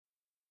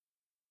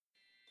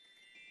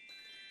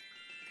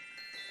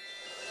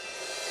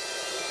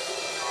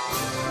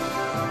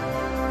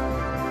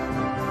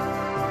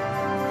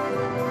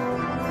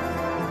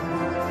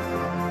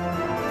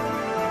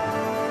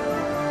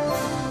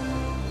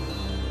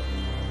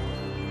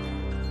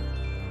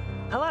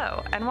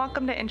Hello, and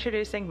welcome to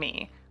Introducing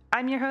Me.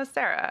 I'm your host,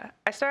 Sarah.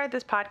 I started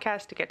this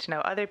podcast to get to know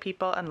other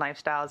people and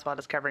lifestyles while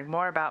discovering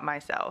more about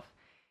myself.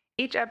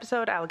 Each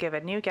episode, I will give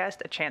a new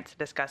guest a chance to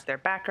discuss their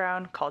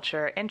background,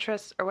 culture,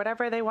 interests, or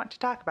whatever they want to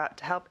talk about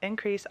to help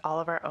increase all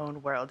of our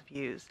own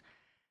worldviews.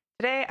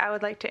 Today, I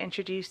would like to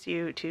introduce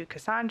you to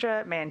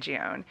Kassondra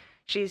Mangione.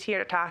 She's here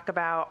to talk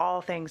about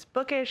all things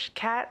bookish,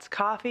 cats,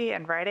 coffee,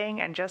 and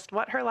writing, and just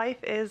what her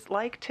life is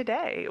like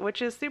today,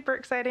 which is super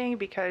exciting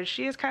because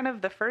she is kind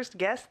of the first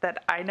guest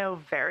that I know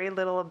very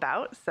little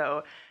about.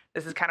 So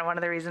this is kind of one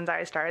of the reasons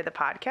I started the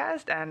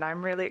podcast, and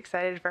I'm really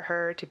excited for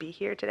her to be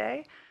here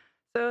today.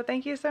 So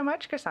thank you so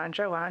much,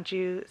 Kassondra. Why don't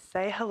you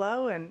say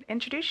hello and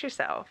introduce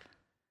yourself?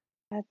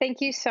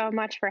 Thank you so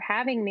much for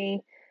having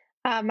me.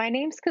 My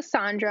name's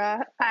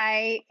Kassondra.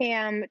 I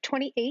am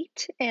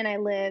 28 and I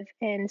live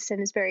in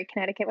Simsbury,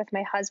 Connecticut with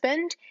my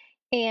husband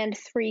and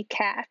three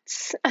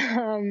cats.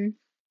 Their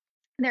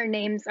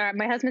names are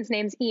my husband's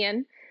name's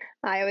Ian.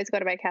 I always go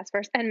to my cats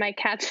first. And my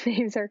cats'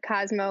 names are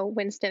Cosmo,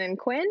 Winston, and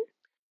Quinn.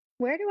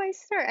 Where do I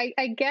start?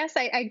 I guess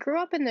I grew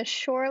up in the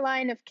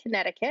shoreline of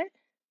Connecticut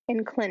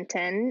in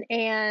Clinton,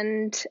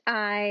 and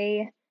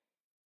I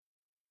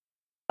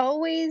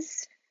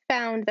always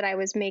found that I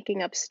was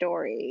making up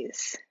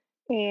stories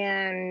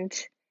and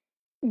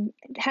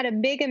had a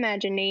big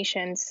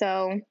imagination.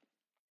 So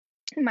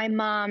my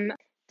mom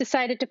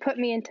decided to put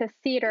me into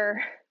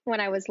theater when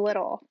I was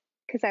little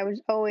because I would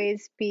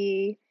always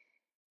be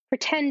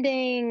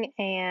pretending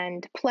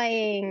and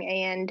playing,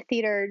 and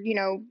theater,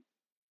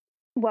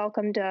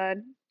 welcomed a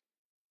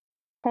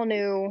whole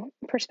new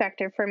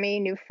perspective for me,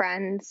 new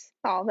friends,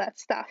 all that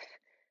stuff.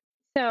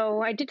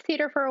 So I did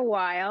theater for a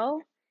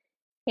while,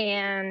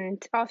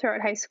 and all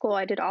throughout high school,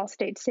 I did all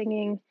stage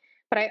singing,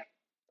 but I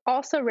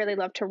also really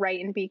love to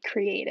write and be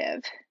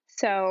creative.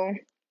 So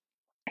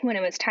when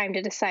it was time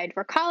to decide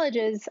for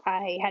colleges,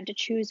 I had to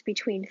choose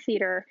between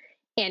theater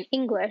and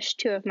English,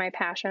 two of my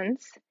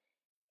passions.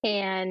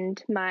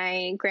 And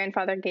my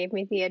grandfather gave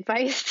me the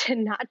advice to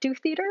not do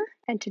theater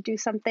and to do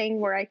something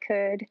where I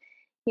could,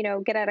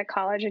 get out of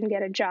college and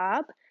get a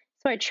job.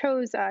 So I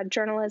chose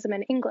journalism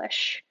and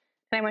English.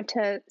 And I went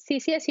to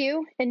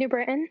CCSU in New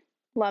Britain,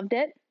 loved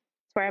it.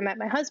 It's where I met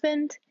my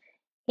husband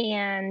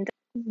and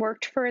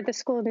worked for the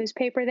school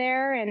newspaper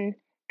there and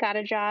got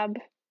a job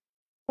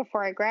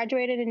before I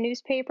graduated in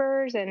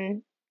newspapers,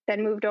 and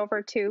then moved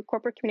over to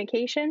corporate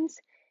communications.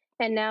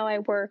 And now I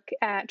work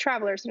at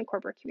Travelers in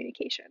corporate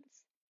communications.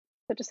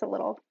 So just a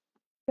little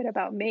bit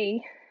about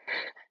me.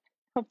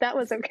 Hope that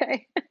was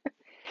okay.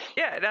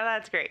 Yeah, no,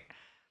 that's great.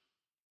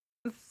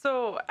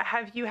 So,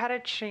 have you had a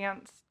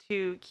chance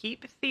to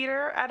keep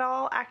theater at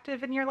all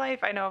active in your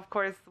life? I know, of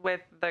course,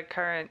 with the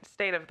current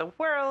state of the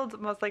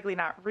world, most likely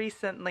not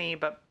recently,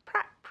 but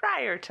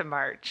prior to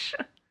March.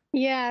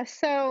 Yeah,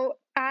 so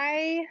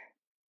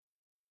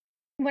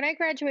when I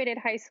graduated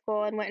high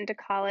school and went into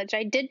college,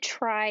 I did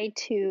try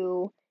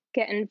to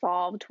get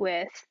involved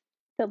with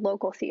the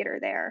local theater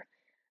there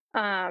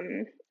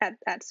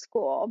at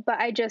school, but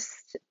I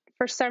just,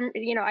 for some,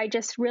 I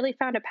just really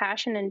found a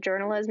passion in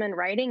journalism and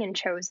writing and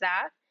chose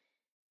that.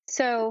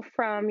 So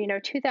from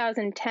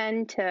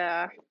 2010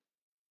 to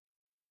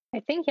I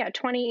think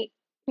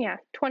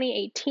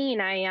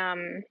 2018, I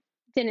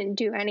didn't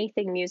do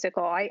anything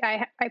musical.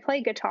 I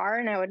play guitar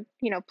and I would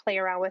play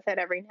around with it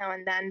every now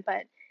and then,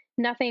 but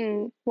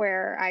nothing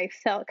where I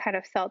felt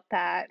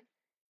that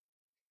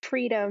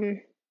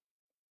freedom,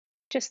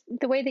 just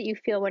the way that you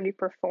feel when you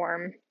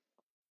perform.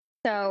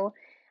 So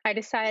I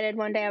decided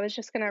one day I was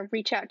just going to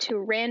reach out to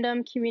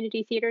random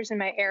community theaters in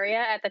my area.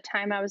 At the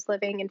time, I was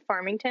living in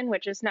Farmington,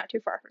 which is not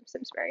too far from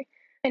Simsbury.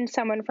 And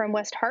someone from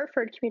West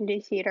Hartford Community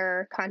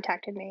Theater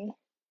contacted me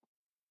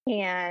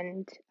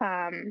and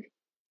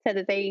said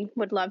that they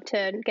would love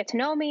to get to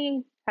know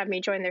me, have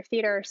me join their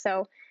theater.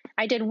 So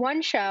I did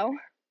one show,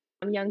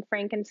 Young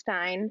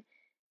Frankenstein,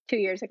 2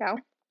 years ago,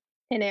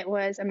 and it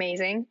was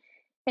amazing.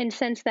 And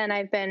since then,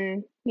 I've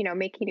been,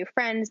 making new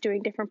friends,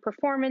 doing different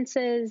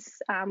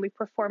performances. We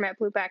perform at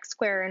Blueback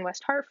Square in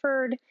West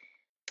Hartford.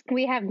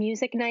 We have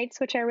music nights,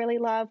 which I really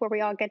love, where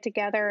we all get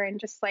together and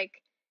just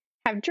like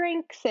have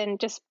drinks and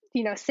just,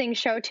 sing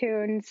show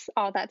tunes,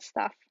 all that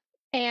stuff.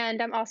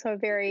 And I'm also a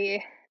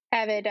very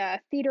avid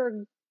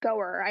theater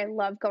goer. I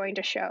love going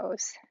to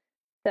shows.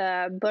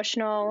 The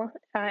Bushnell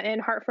in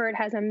Hartford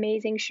has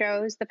amazing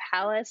shows. The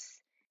Palace,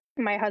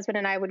 my husband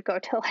and I would go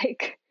to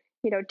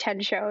 10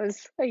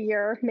 shows a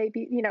year,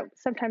 maybe,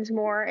 sometimes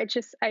more. It's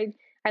just, I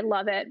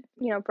love it,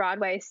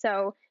 Broadway.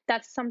 So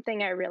that's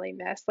something I really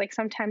miss. Like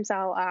sometimes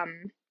I'll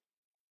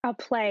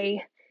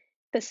play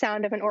the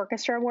sound of an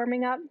orchestra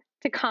warming up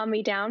to calm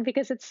me down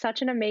because it's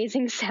such an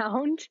amazing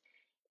sound.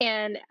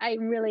 And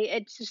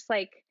it's just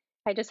like,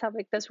 I just have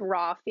like this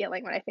raw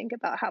feeling when I think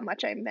about how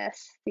much I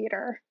miss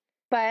theater.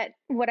 But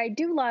what I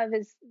do love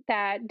is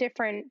that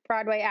different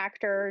Broadway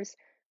actors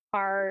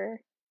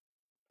are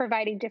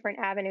providing different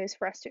avenues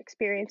for us to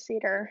experience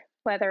theater,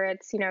 whether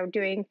it's,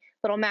 doing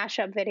little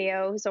mashup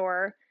videos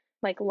or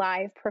like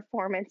live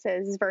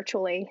performances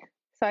virtually.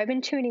 So I've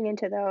been tuning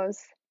into those.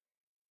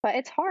 But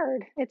it's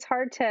hard. It's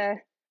hard to,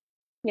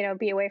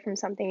 be away from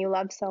something you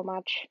love so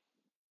much.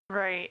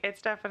 Right.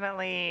 It's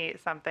definitely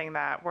something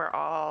that we're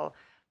all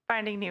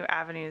finding new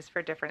avenues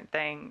for different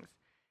things.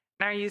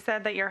 Now, you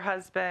said that your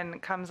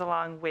husband comes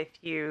along with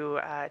you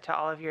to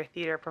all of your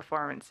theater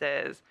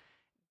performances.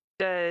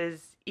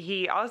 Does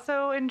he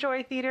also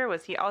enjoy theater?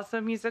 Was he also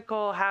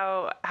musical?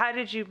 How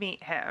did you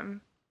meet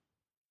him?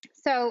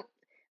 So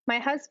my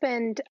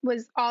husband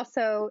was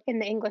also in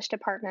the English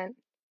department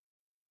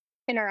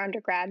in our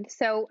undergrad.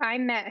 So I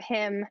met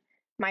him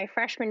my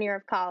freshman year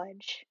of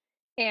college,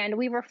 and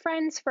we were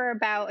friends for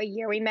about a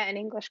year. We met in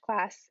English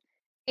class,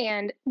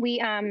 and we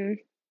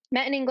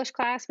met in English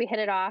class. We hit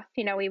it off.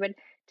 We would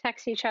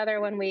text each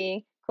other when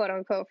we quote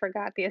unquote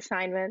forgot the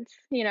assignments.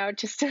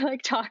 Just to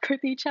like talk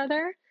with each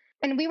other.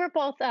 And we were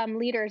both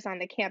leaders on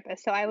the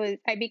campus. So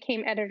I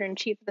became editor in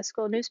chief of the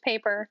school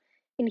newspaper,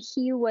 and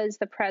he was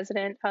the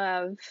president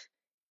of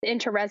the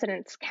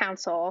inter-residence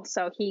council.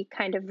 So he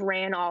kind of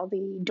ran all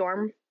the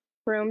dorm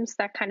rooms,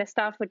 that kind of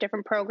stuff, with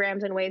different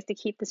programs and ways to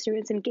keep the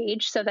students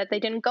engaged so that they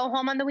didn't go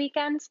home on the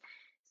weekends.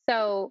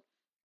 So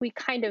we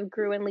kind of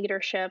grew in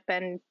leadership,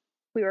 and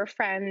we were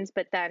friends,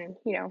 but then,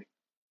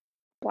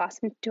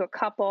 blossomed into a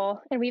couple.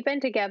 And we've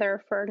been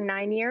together for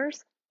 9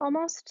 years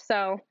almost.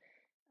 So,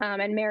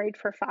 and married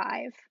for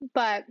 5.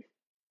 But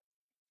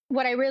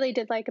what I really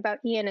did like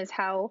about Ian is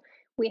how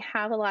we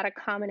have a lot of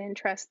common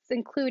interests,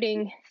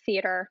 including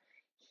theater.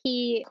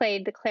 He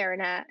played the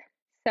clarinet,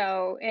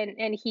 so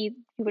and he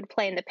would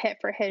play in the pit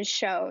for his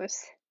shows.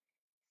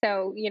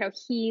 So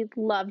he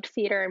loved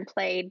theater and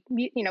played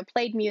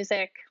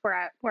music,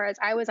 whereas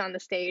I was on the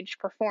stage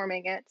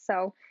performing it.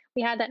 So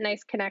we had that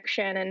nice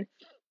connection, and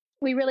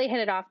we really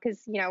hit it off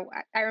because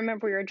I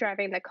remember we were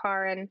driving the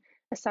car and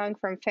a song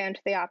from Phantom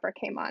of the Opera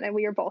came on, and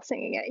we were both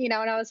singing it.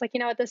 And I was like,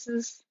 what, this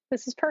is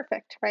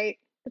perfect, right?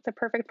 It's a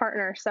perfect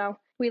partner. So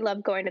we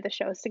love going to the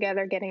shows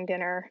together, getting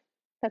dinner.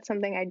 That's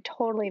something I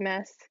totally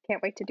miss.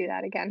 Can't wait to do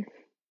that again.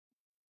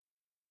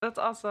 That's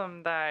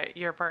awesome that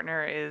your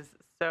partner is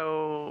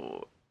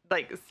so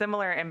like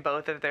similar in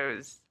both of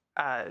those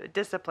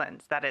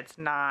disciplines, that it's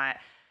not,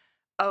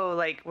 oh,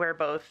 like we're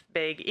both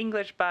big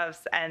English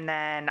buffs and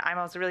then I'm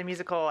also really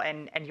musical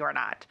and you're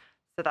not.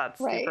 So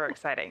that's Right. super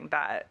exciting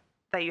that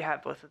you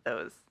have both of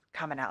those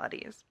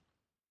commonalities.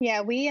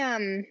 Yeah, we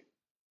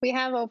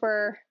have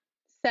over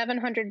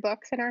 700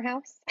 books in our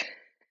house.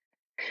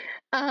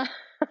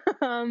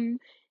 um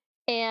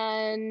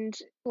and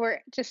we're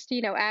just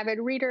avid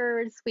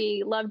readers.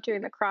 We love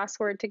doing the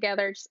crossword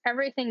together, just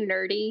everything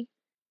nerdy.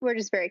 We're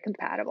just very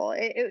compatible.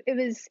 It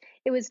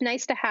was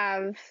nice to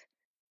have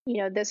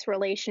this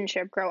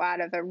relationship grow out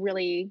of a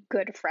really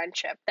good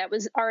friendship that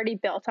was already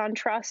built on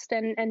trust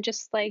and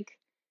just like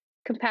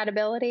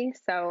compatibility.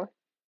 So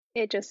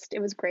it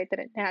was great that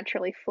it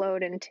naturally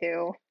flowed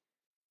into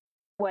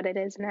what it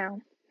is now.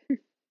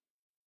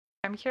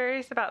 I'm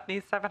curious about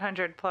these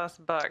 700 plus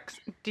books.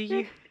 Do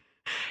you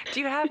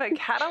have a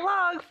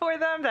catalog for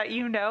them, that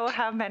you know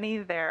how many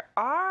there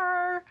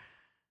are?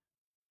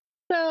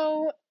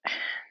 So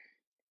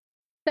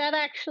that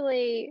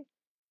actually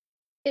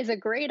is a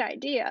great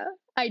idea.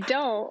 I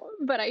don't,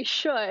 but I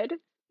should.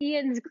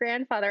 Ian's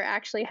grandfather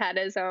actually had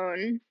his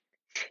own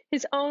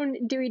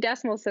Dewey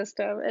Decimal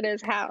System in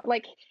his house.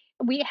 Like,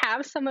 we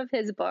have some of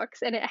his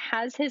books, and it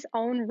has his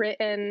own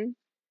written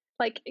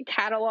like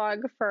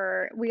catalog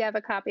for. We have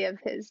a copy of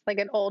his, like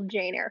an old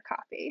Jane Eyre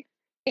copy,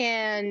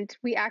 and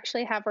we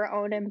actually have our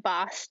own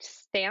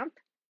embossed stamp.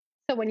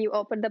 So when you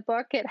open the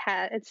book, it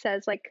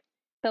says like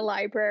the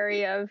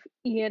Library of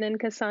Ian and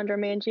Kassondra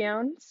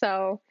Mangione.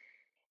 So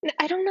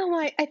I don't know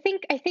why. I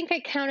think I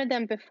counted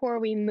them before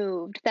we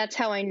moved. That's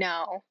how I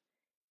know.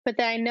 But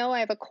then I know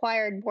I've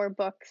acquired more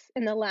books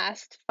in the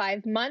last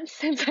 5 months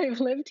since I've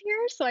lived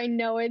here, so I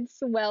know it's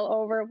well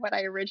over what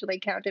I originally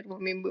counted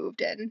when we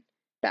moved in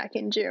back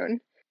in June.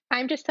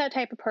 I'm just that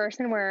type of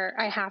person where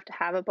I have to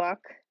have a book.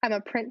 I'm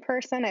a print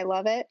person. I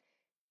love it.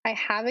 I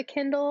have a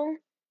Kindle.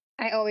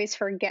 I always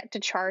forget to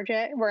charge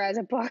it, whereas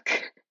a book,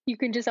 you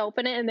can just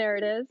open it and there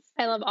it is.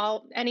 I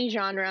love any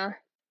genre.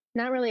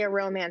 Not really a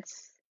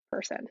romance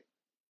person,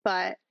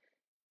 but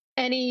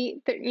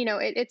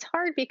it's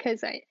hard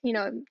because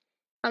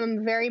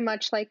I'm very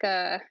much like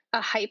a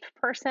hype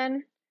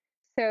person.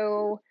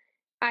 So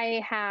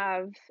I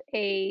have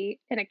an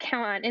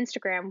account on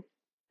Instagram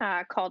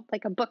called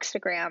like a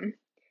Bookstagram.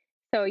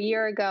 So a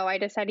year ago, I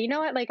decided, you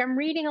know what, like I'm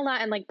reading a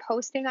lot and like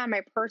posting on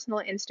my personal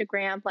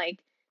Instagram, like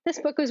this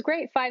book was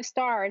great, 5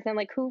 stars. And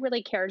like, who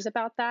really cares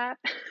about that?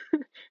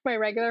 My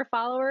regular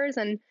followers.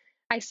 And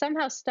I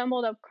somehow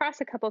stumbled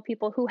across a couple of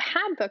people who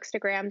had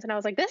Bookstagrams, and I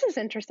was like, this is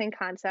an interesting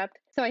concept.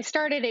 So I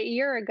started a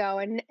year ago,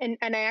 and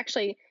I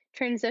actually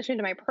transitioned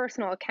to my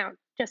personal account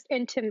just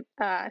into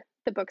the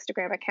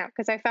Bookstagram account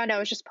because I found I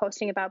was just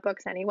posting about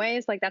books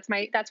anyways. Like that's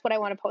what I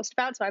want to post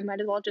about, so I might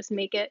as well just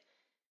make it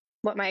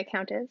what my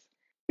account is.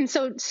 And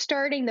so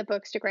starting the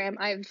Bookstagram,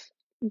 I've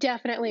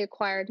definitely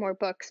acquired more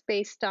books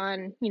based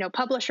on,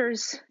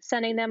 publishers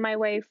sending them my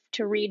way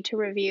to read, to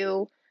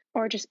review,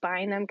 or just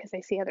buying them because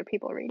I see other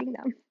people reading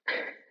them.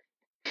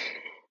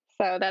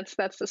 So that's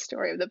the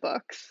story of the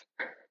books.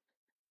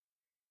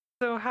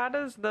 So how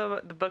does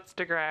the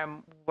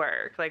Bookstagram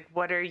work? Like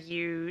what are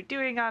you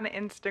doing on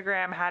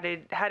Instagram? How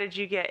did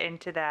you get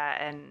into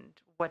that and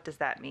what does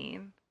that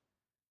mean?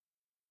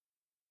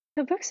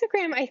 The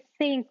Bookstagram, I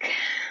think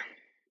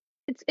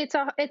it's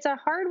a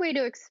hard way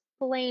to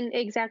explain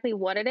exactly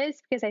what it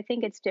is because I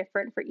think it's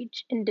different for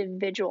each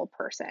individual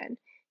person.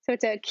 So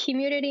it's a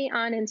community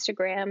on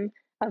Instagram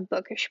of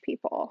bookish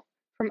people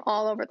from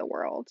all over the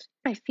world.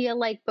 I feel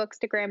like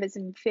Bookstagram is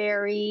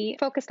very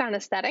focused on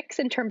aesthetics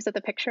in terms of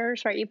the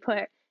pictures, right? You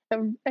put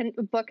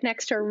a book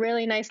next to a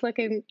really nice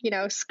looking,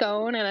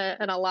 scone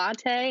and a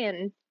latte,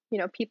 and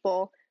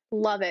people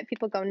love it.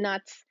 People go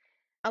nuts.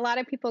 A lot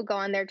of people go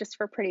on there just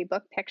for pretty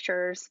book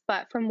pictures.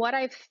 But from what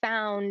I've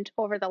found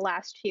over the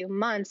last few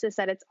months is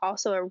that it's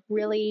also a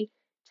really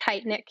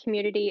tight knit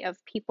community of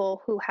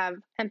people who have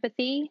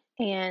empathy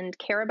and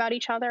care about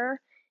each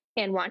other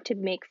and want to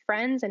make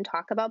friends and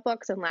talk about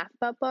books and laugh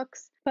about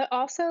books, but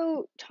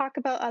also talk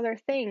about other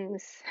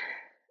things.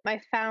 I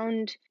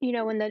found,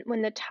 when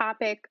the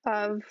topic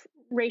of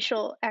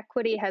racial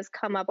equity has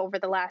come up over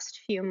the last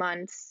few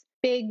months,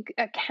 big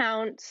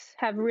accounts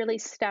have really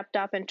stepped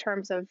up in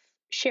terms of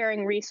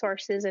sharing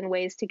resources and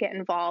ways to get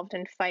involved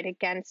and fight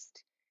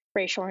against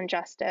racial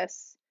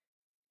injustice.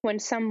 When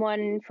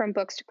someone from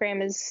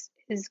Bookstagram is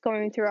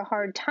going through a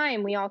hard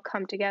time, we all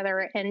come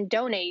together and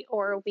donate,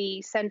 or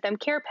we send them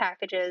care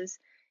packages.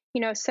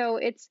 So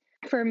it's,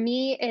 for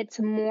me, it's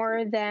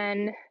more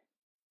than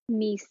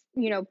me,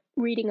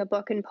 reading a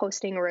book and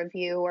posting a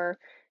review, or,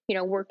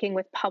 working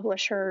with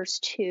publishers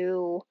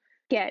to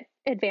get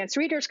advanced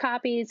readers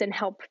copies and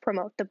help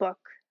promote the book.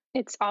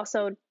 It's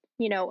also,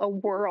 a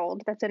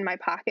world that's in my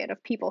pocket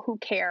of people who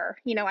care.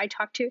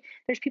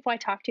 There's people I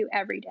talk to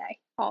every day,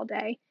 all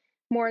day,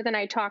 more than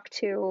I talk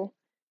to,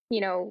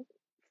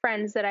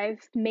 friends that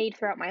I've made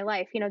throughout my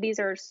life. These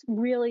are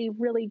really,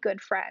 really good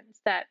friends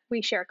that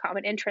we share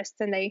common interests,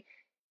 and they,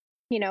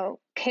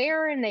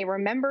 care and they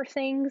remember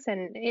things,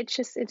 and it's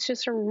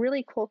just a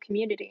really cool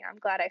community. I'm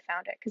glad I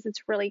found it because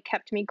it's really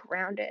kept me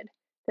grounded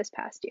this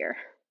past year.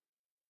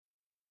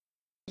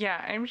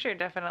 Yeah, I'm sure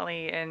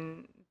definitely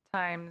in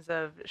times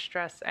of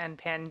stress and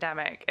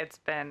pandemic, it's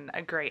been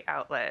a great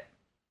outlet.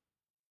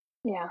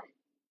 Yeah.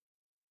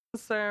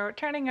 So,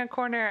 turning a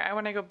corner, I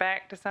want to go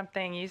back to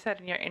something you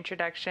said in your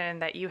introduction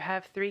that you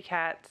have three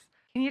cats.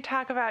 Can you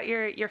talk about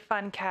your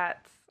fun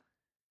cats?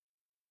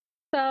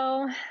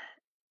 So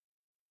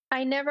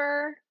I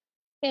never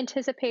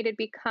anticipated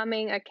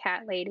becoming a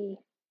cat lady.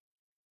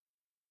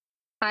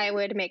 I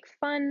would make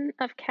fun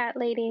of cat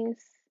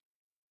ladies.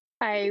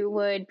 I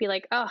would be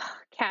like, oh,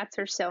 cats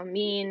are so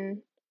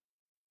mean.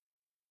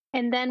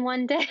 And then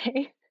one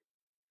day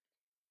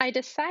I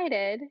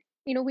decided,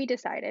 we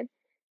decided,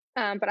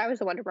 but I was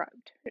the one to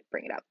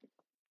bring it up,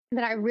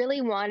 that I really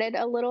wanted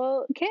a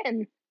little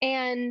kitten.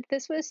 And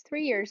this was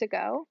 3 years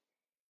ago.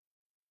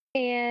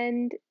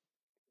 And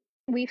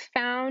we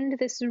found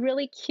this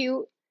really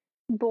cute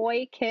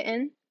boy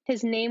kitten.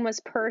 His name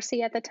was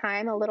Percy at the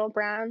time, a little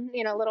brown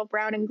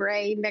and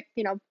gray,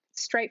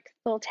 striped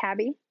little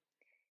tabby.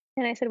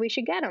 And I said, we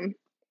should get him.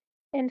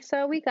 And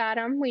so we got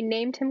him. We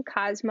named him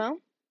Cosmo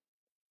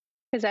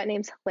because that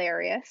name's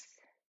hilarious.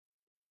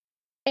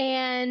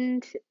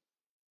 And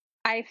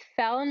I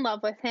fell in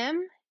love with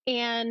him.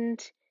 And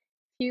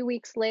a few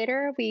weeks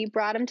later, we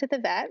brought him to the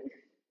vet,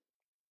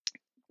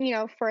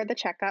 for the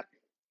checkup.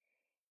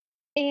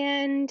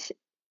 And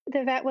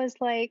the vet was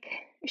like,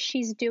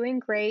 she's doing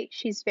great.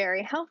 She's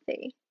very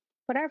healthy,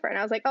 whatever. And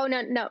I was like, oh,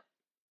 no, no,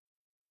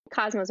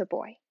 Cosmo's a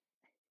boy.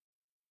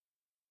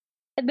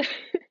 And the,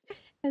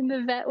 and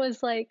the vet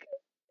was like,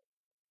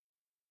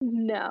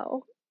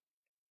 no,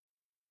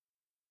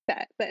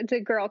 that's a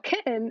girl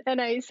kitten.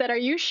 And I said, are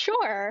you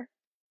sure?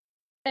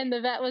 And the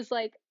vet was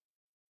like,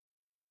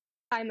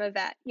 I'm a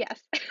vet.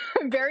 Yes,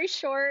 I'm very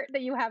sure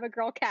that you have a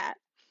girl cat.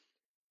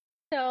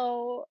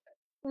 So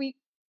we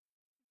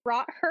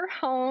brought her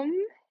home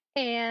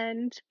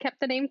and kept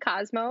the name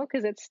Cosmo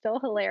because it's still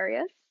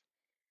hilarious.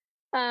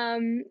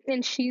 And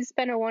she's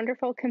been a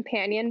wonderful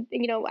companion.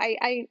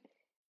 I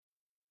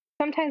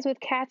sometimes with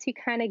cats, you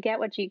kind of get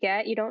what you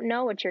get. You don't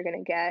know what you're going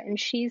to get. And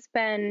she's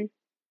been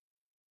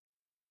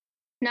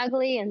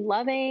snuggly and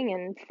loving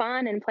and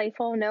fun and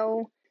playful.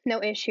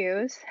 No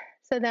issues.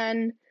 So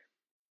then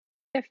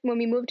if when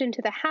we moved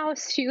into the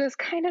house, she was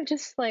kind of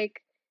just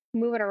like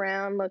moving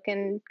around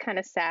looking kind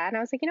of sad. And I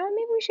was like,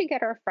 maybe we should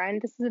get her a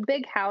friend. This is a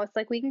big house.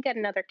 Like we can get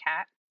another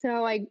cat.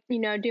 So I,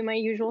 do my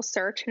usual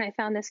search, and I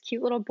found this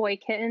cute little boy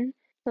kitten,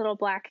 little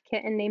black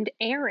kitten named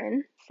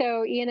Aaron.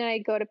 So Ian and I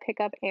go to pick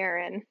up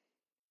Aaron.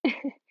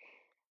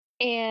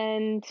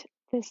 And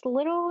this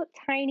little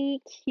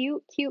tiny,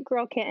 cute, cute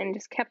girl kitten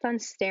just kept on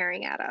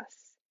staring at us,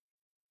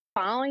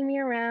 following me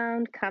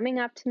around, coming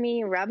up to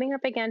me, rubbing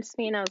up against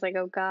me. And I was like,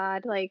 oh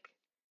God, like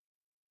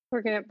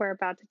we're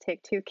about to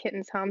take two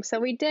kittens home. So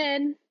we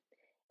did.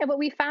 But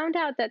we found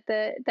out that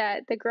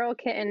the girl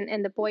kitten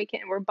and the boy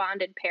kitten were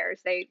bonded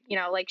pairs. They,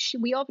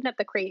 we opened up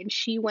the crate and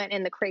she went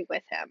in the crate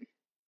with him.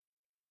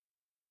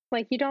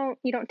 Like you don't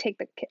take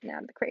the kitten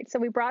out of the crate. So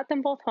we brought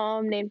them both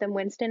home, named them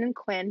Winston and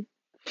Quinn.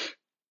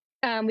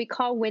 We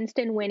call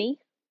Winston Winnie,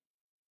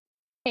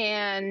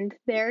 and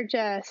they're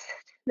just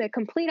the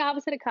complete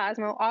opposite of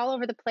Cosmo, all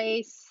over the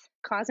place,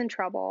 causing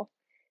trouble.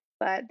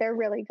 But they're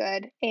really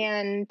good,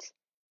 and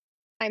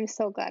I'm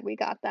so glad we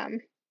got them.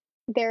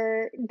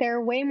 They're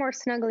way more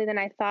snuggly than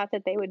I thought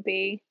that they would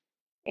be,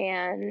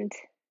 and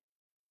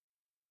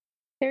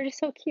they're just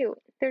so cute.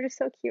 They're just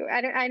so cute.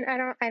 I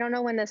don't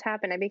know when this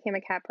happened. I became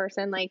a cat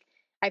person. Like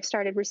I've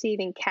started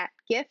receiving cat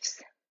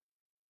gifts,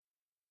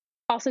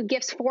 also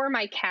gifts for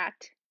my cat,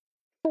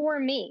 for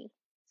me.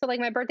 So like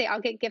my birthday,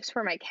 I'll get gifts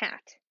for my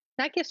cat,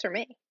 not gifts for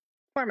me,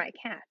 for my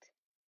cat.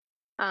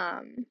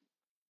 Um,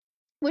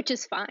 which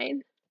is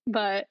fine.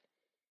 But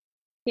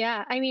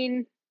yeah, I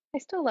mean, I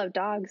still love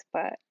dogs,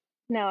 but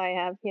now I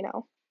have,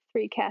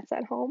 3 cats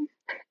at home.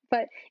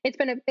 But it's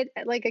been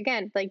like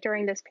again, like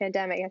during this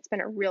pandemic, it's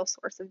been a real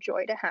source of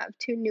joy to have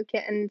 2 new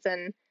kittens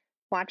and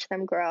watch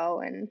them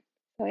grow. And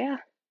so, yeah.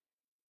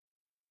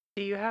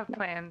 Do you have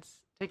plans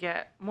to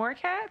get more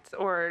cats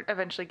or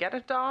eventually get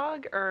a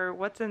dog, or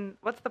what's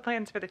the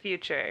plans for the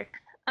future?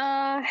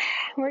 Uh,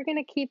 we're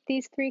gonna keep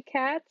these 3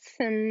 cats,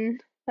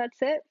 and that's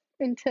it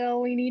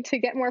until we need to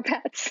get more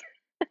pets.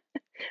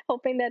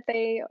 Hoping that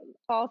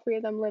all 3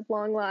 of them live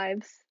long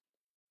lives.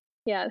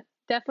 Yeah,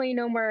 definitely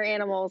no more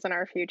animals in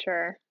our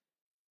future.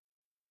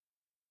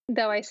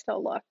 Though I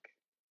still look,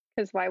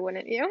 because why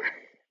wouldn't you?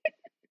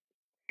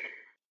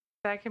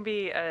 That can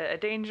be a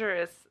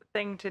dangerous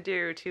thing to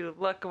do, to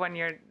look when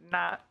you're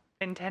not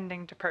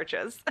intending to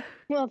purchase.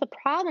 Well, the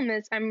problem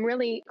is I'm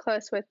really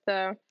close with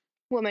the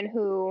woman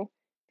who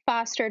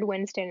fostered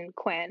Winston and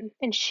Quinn,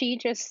 and she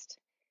just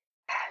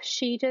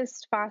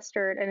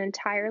fostered an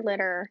entire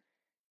litter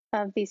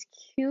of these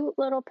cute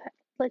little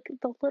like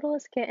the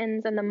littlest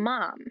kittens and the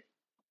mom.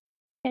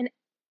 And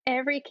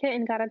every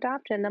kitten got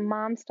adopted, and the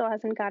mom still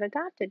hasn't got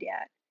adopted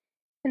yet.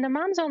 And the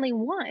mom's only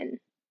 1.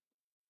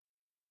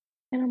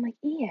 And I'm like,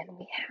 Ian,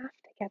 we have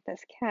to get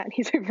this cat. And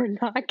he's like, we're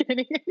not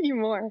getting any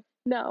more.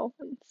 No.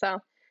 So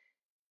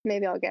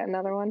maybe I'll get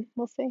another one.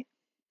 We'll see.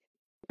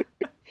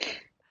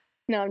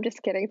 No, I'm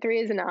just kidding. 3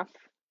 is enough.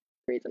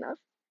 3 is enough.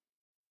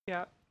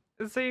 Yeah.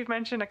 So you've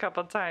mentioned a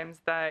couple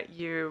times that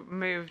you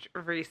moved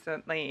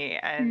recently,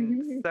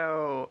 and Mhm.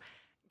 so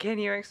can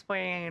you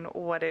explain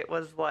what it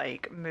was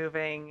like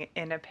moving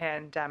in a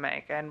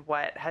pandemic and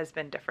what has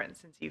been different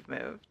since you've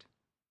moved?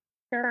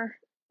 Sure.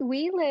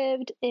 We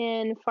lived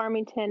in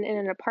Farmington in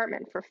an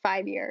apartment for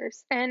 5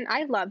 years, and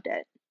I loved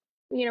it.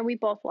 We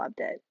both loved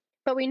it.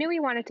 But we knew we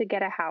wanted to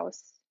get a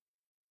house,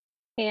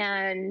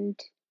 and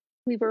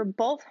we were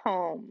both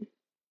home.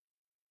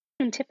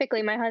 And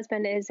typically, my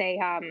husband is a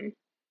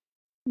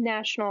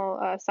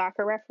national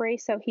soccer referee,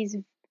 so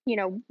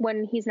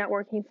when he's not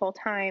working full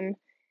time,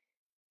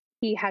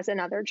 he has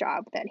another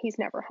job that he's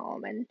never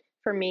home. And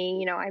for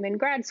me, I'm in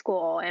grad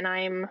school and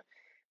I'm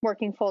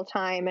working full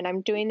time and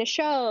I'm doing the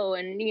show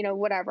and,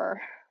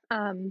 whatever.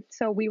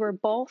 So we were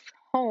both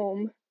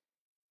home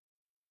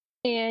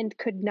and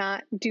could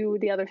not do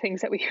the other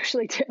things that we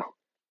usually do.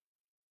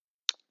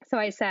 So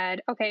I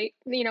said, okay,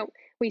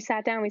 we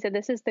sat down, we said,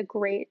 this is the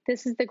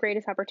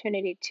greatest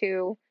opportunity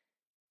to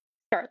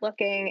start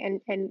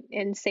looking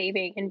and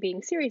saving and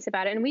being serious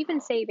about it. And we've been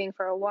saving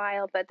for a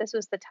while, but this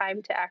was the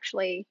time to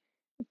actually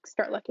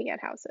start looking at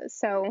houses.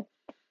 So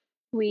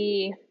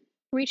we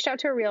reached out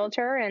to a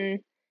realtor and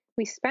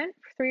we spent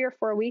 3 or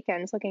 4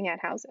 weekends looking at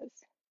houses.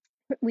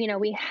 We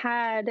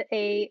had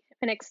an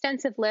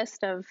extensive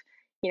list of,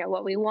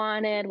 what we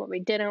wanted, what we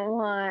didn't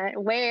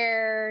want,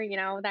 where,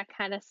 that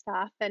kind of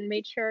stuff, and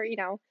made sure, it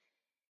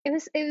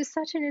was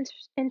such an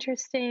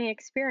interesting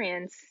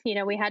experience.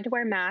 We had to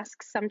wear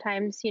masks.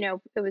 Sometimes, it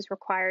was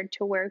required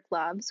to wear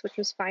gloves, which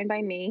was fine by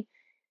me.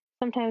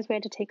 Sometimes we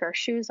had to take our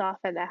shoes off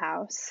at the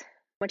house,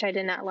 which I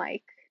did not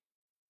like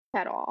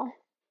at all.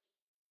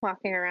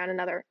 Walking around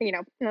another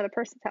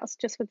person's house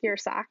just with your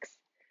socks.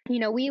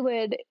 We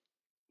would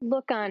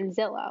look on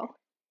Zillow,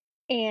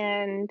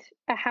 and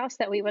a house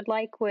that we would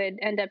like would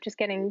end up just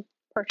getting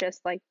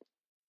purchased like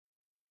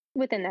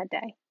within that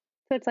day.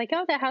 So it's like,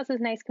 oh, that house is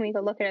nice. Can we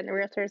go look at it? And the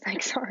realtor's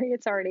like, sorry,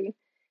 it's already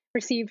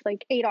received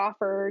like 8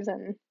 offers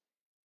and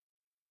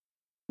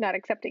not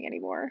accepting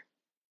anymore.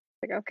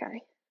 Like,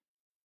 okay.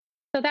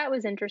 So that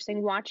was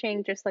interesting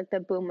watching just like the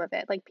boom of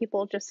it. Like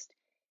people just,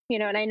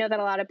 and I know that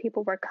a lot of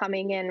people were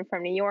coming in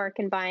from New York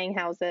and buying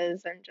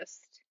houses and just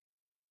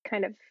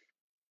kind of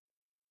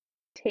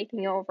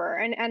taking over.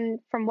 And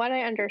from what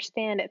I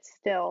understand, it's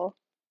still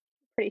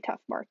a pretty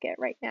tough market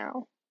right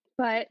now.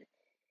 But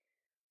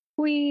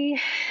we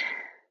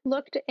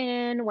looked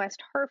in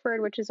West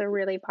Hartford, which is a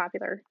really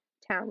popular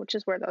town, which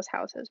is where those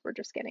houses were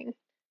just getting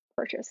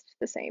purchased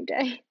the same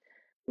day.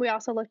 We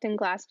also looked in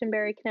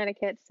Glastonbury,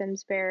 Connecticut,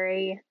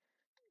 Simsbury.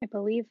 I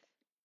believe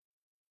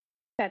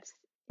that's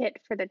it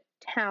for the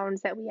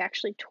towns that we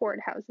actually toured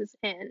houses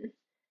in.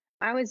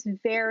 I was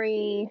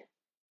very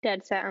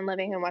dead set on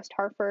living in West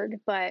Hartford,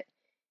 but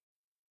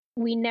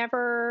we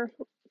never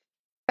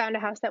found a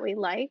house that we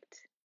liked.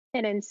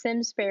 And in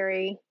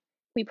Simsbury,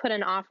 we put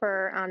an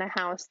offer on a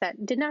house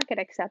that did not get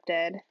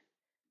accepted,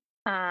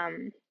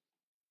 um,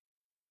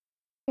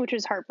 which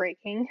was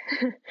heartbreaking.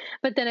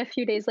 But then a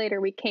few days later,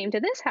 we came to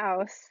this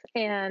house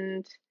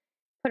and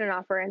put an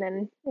offer in,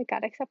 and it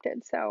got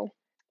accepted. So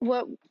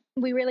what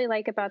we really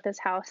like about this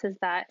house is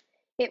that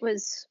it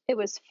was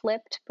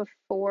flipped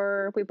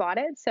before we bought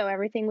it, so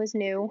everything was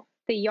new.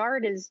 The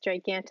yard is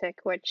gigantic,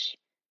 which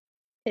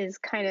is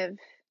kind of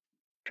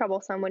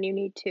troublesome when you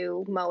need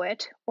to mow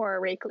it or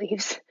rake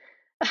leaves.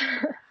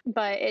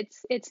 But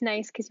it's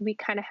nice because we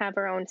kind of have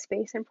our own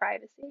space and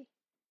privacy,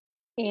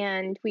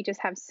 and we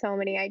just have so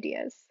many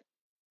ideas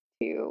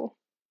to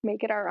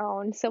make it our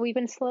own. So we've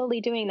been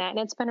slowly doing that, and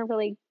it's been a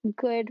really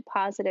good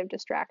positive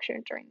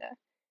distraction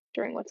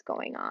during what's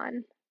going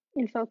on,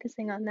 and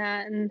focusing on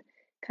that and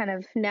kind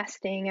of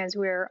nesting as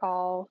we're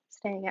all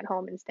staying at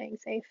home and staying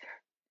safe.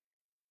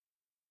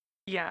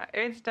 Yeah,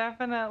 it's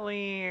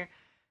definitely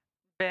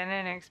been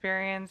an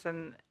experience,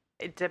 and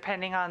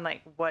depending on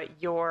like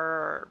what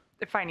your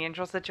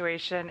financial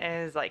situation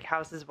is, like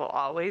houses will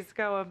always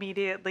go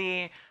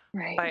immediately.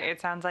 Right. But it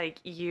sounds like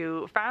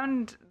you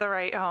found the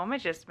right home.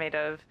 It's just made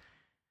of,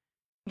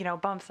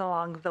 bumps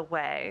along the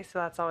way. So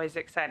that's always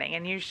exciting.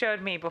 And you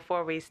showed me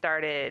before we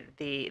started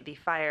the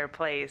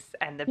fireplace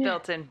and the Yeah.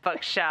 built-in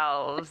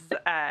bookshelves,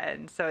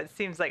 and so it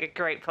seems like a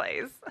great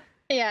place.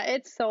 Yeah,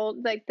 it's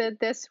sold like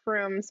this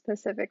room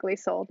specifically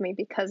sold me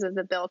because of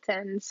the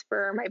built-ins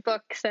for my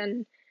books,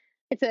 and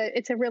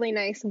it's a really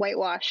nice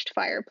whitewashed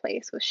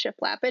fireplace with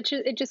shiplap.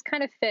 It just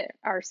kind of fit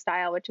our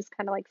style, which is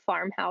kind of like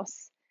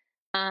farmhouse.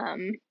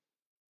 Um,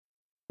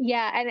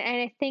 yeah, and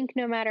I think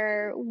no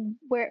matter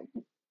where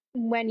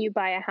when you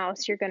buy a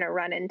house, you're going to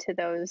run into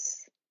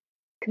those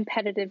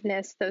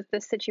competitiveness, those the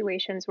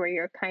situations where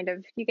you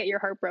get your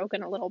heart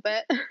broken a little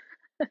bit,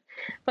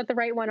 but the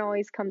right one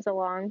always comes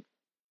along.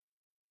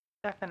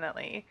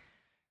 Definitely.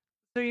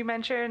 So you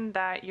mentioned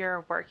that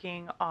you're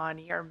working on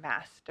your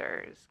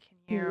master's.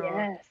 Can you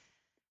Yes,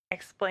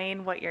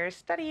 explain what you're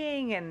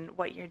studying and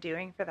what you're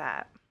doing for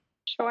that?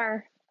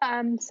 sure.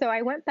 So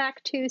I went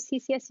back to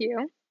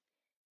CCSU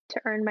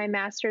to earn my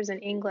master's in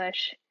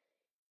English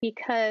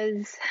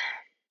because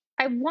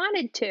I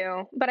wanted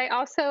to, but I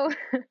also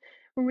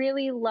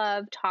really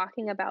love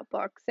talking about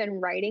books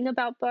and writing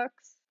about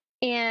books.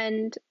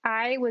 And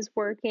I was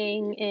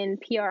working in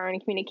PR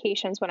and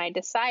communications when I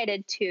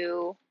decided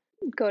to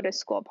go to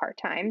school part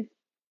time.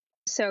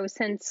 So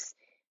since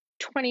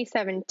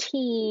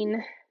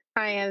 2017,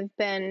 I have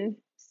been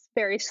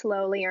very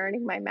slowly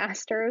earning my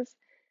master's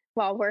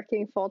while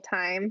working full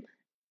time.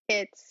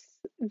 It's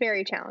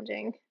very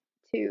challenging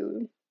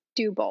to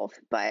do both,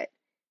 but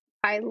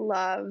I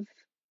love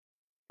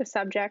the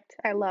subject.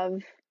 I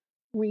love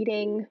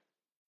reading,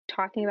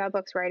 talking about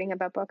books, writing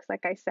about books,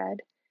 like I said.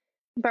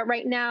 But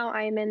right now,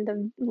 I'm in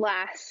the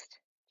last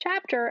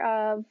chapter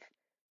of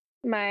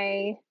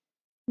my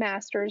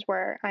master's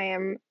where I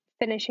am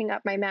finishing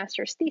up my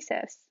master's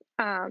thesis,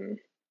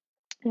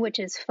 which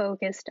is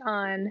focused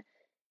on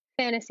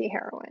fantasy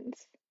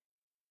heroines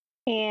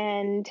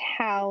and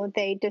how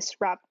they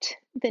disrupt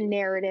the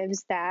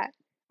narratives that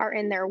are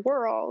in their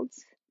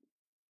worlds.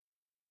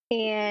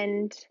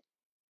 And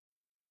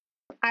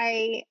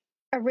I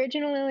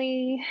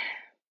originally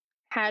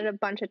had a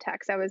bunch of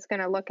texts. I was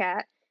going to look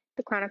at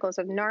the Chronicles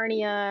of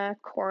Narnia,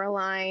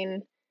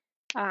 Coraline,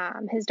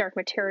 His Dark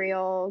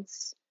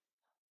Materials,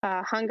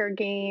 Hunger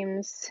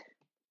Games,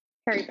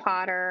 Harry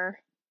Potter,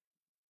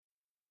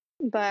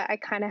 but I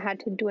kind of had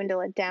to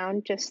dwindle it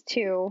down just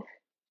to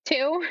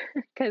two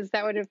because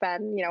that would have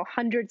been,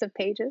 hundreds of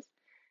pages.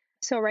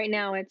 So right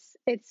now it's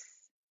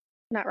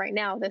not right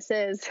now. This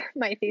is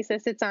my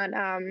thesis. It's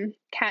on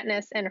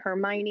Katniss and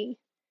Hermione.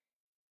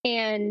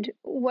 And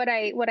what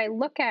I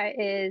look at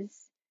is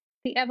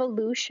the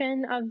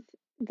evolution of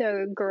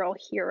the girl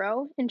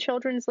hero in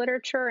children's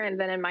literature, and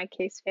then in my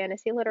case,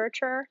 fantasy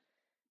literature.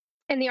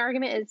 And the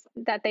argument is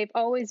that they've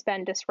always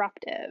been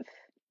disruptive,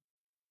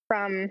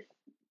 from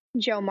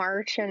Jo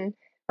March and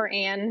or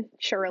Anne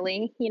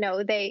Shirley.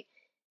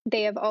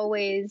 They have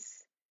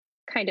always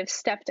kind of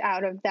stepped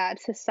out of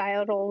that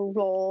societal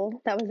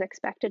role that was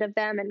expected of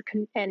them,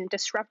 and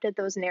disrupted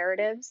those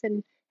narratives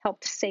and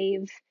helped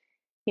save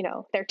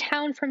their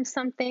town from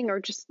something, or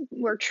just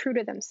were true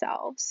to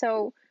themselves.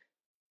 So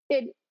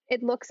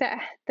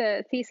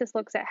the thesis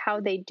looks at how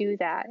they do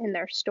that in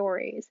their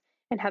stories,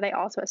 and how they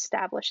also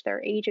establish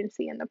their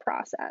agency in the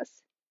process.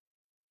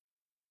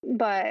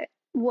 But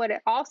what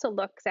it also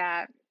looks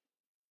at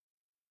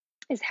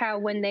is how,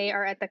 when they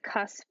are at the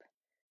cusp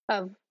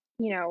of,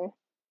 when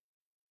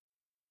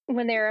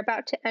they're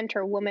about to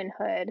enter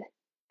womanhood,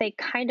 they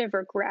kind of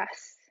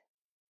regress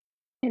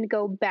and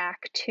go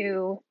back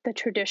to the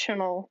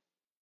traditional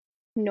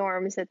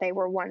norms that they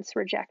were once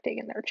rejecting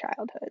in their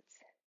childhoods.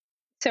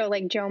 So,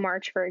 like Jo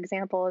March, for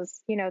example,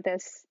 is,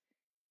 this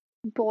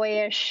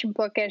boyish,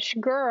 bookish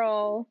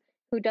girl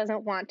who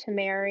doesn't want to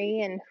marry,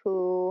 and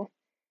who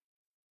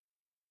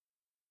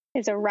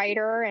is a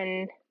writer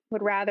and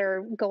would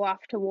rather go off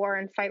to war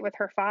and fight with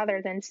her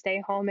father than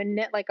stay home and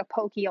knit like a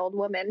pokey old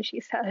woman,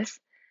 she says.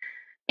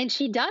 And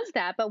she does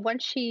that, but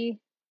once she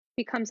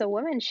becomes a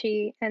woman,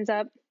 she ends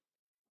up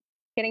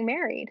getting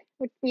married,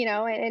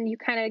 and you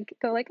kind of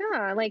go like,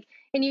 like,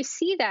 and you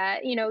see that,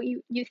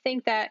 you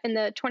think that in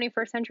the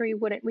 21st century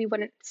we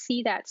wouldn't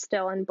see that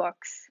still in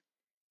books,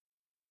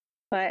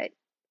 but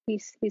we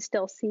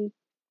still see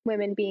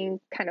women being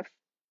kind of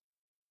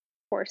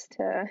forced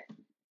to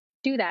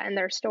do that in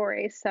their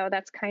stories. So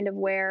that's kind of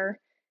where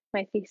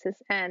my thesis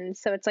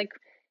ends. So it's like,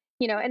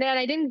 and then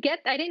I didn't get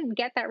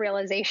that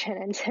realization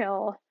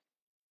until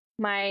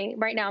right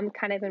now I'm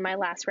kind of in my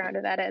last round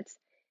of edits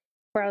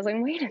where I was like,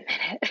 wait a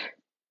minute,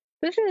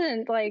 this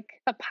isn't like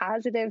a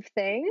positive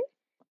thing.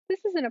 This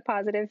isn't a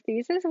positive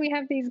thesis. We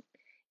have these,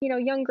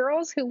 young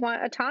girls who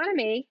want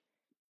autonomy,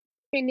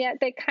 and yet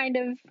they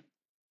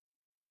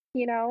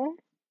you know,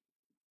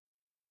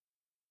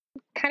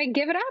 kind of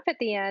give it up at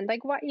the end.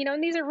 Like, what,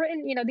 and these are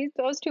written,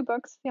 those two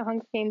books,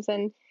 Hunger Games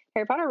and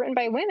Harry Potter, are written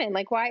by women.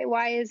 Like, why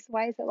is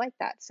it like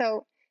that?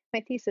 So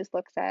my thesis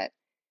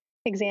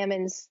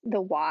examines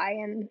the why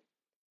and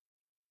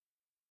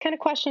kind of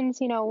questions,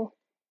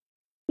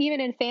 even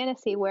in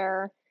fantasy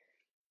where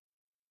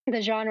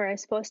the genre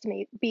is supposed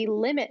to be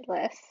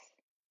limitless,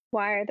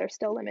 why are there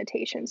still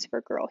limitations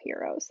for girl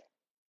heroes?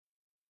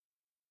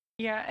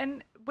 Yeah,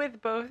 and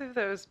with both of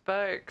those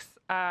books,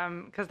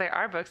 because they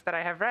are books that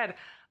I have read,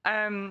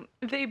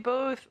 they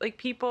both, like,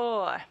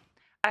 people,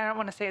 I don't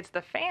want to say it's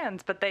the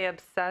fans, but they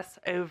obsess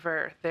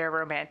over their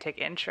romantic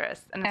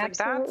interests. And it's like,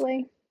 that's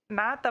Absolutely.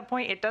 not the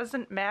point. It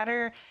doesn't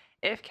matter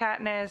if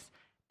Katniss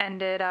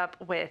ended up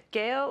with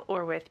Gale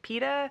or with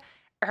Peeta.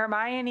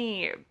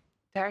 Hermione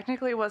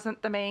technically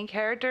wasn't the main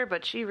character,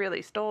 but she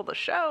really stole the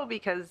show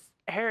because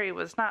Harry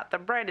was not the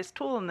brightest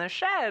tool in the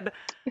shed.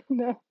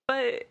 No.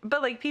 But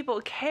like,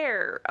 people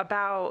care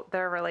about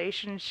their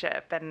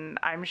relationship, and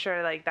I'm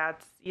sure like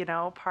that's,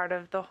 part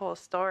of the whole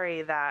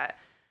story,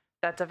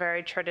 that's a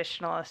very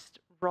traditionalist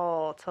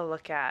role to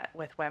look at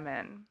with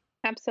women.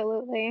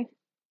 Absolutely.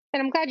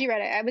 And I'm glad you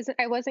read it.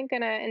 I wasn't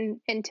gonna,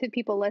 and to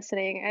people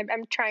listening,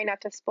 I'm trying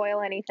not to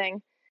spoil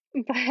anything,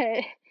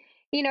 but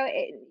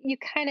you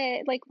kind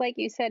of like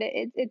you said,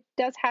 it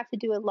does have to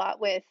do a lot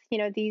with,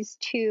 these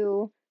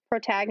two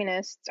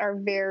protagonists are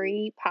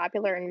very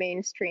popular in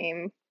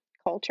mainstream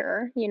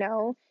culture.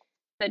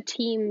 The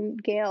Team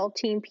Gale,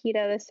 Team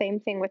Peeta, the same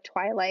thing with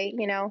Twilight.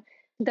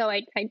 Though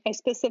I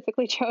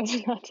specifically chose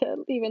not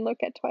to even look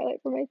at Twilight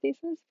for my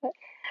thesis, but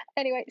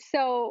anyway,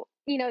 so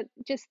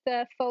just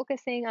the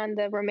focusing on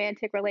the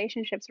romantic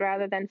relationships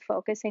rather than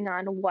focusing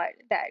on what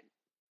that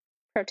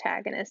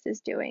protagonist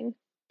is doing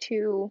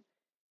to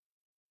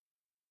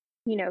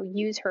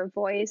use her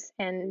voice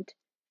and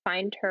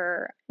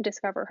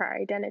discover her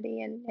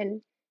identity,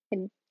 and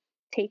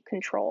take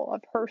control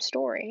of her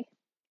story.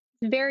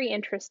 It's very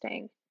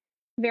interesting,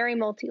 very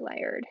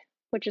multi-layered,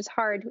 which is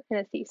hard in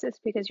a thesis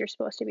because you're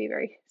supposed to be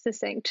very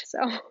succinct. So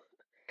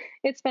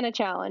it's been a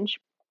challenge.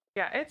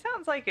 Yeah, it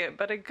sounds like it,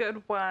 but a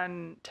good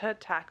one to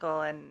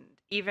tackle, and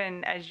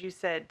even as you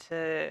said,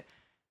 to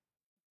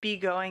be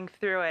going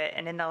through it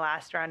and in the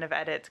last round of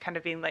edits kind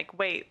of being like,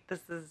 wait,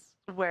 this is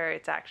where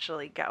it's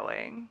actually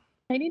going.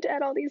 I need to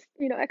add all these,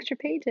 extra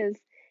pages.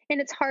 And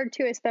it's hard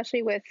too,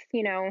 especially with,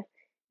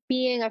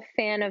 being a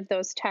fan of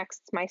those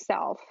texts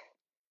myself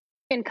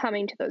and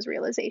coming to those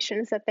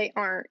realizations that they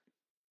aren't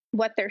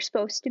what they're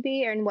supposed to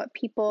be and what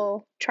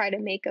people try to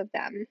make of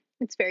them.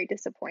 It's very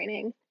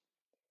disappointing.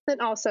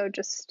 And also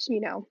just,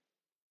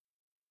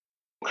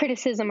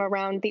 criticism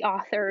around the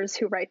authors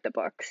who write the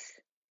books.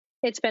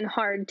 It's been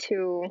hard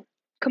to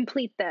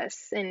complete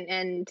this,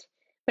 and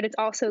but it's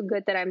also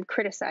good that I'm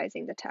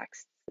criticizing the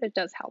text. It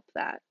does help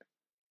that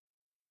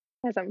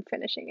as I'm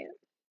finishing it.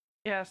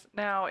 Yes.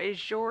 Now,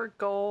 is your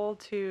goal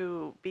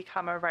to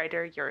become a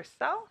writer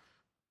yourself?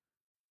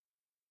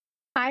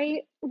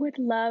 I would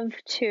love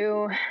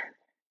to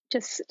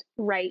just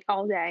write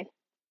all day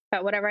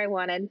about whatever I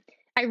wanted.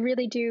 I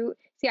really do.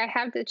 See, I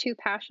have the two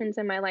passions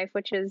in my life,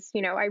 which is,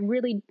 I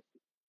really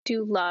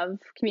do love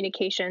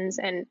communications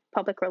and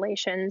public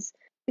relations,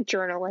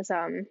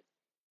 journalism.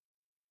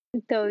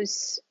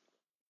 Those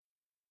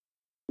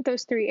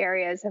those three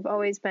areas have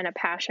always been a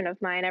passion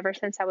of mine ever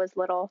since I was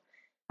little.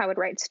 I would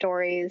write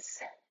stories,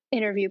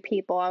 interview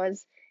people. I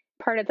was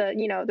part of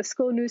the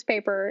school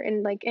newspaper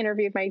and like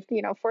interviewed my,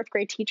 fourth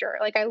grade teacher.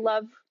 Like, I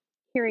love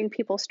hearing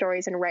people's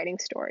stories and writing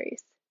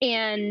stories.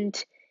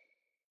 And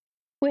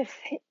with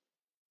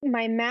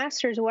my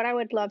master's, what I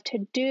would love to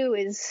do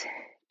is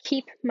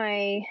keep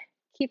my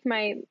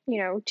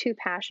two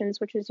passions,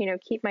 which is,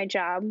 keep my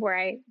job where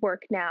I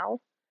work now,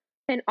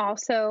 and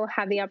also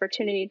have the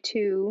opportunity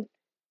to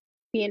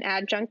be an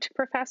adjunct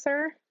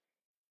professor,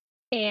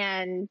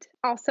 and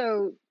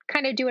also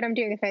kind of do what I'm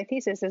doing with my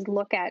thesis, is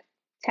look at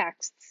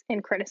texts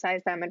and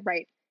criticize them and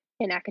write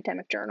in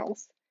academic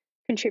journals,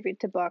 contribute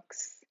to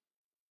books,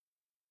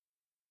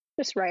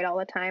 just write all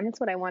the time. That's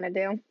what I want to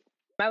do.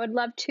 I would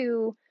love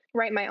to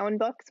write my own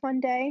books one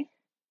day.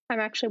 I'm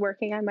actually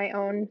working on my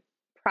own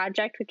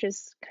project, which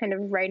is kind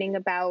of writing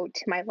about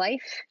my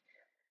life.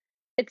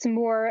 It's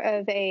more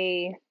of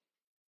a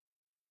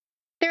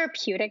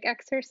therapeutic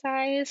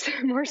exercise,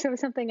 more so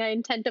something I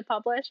intend to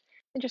publish,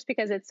 just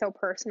because it's so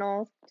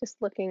personal.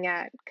 Just looking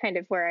at kind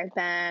of where I've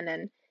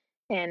been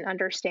and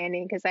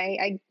understanding, because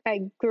I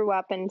grew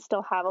up and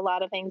still have a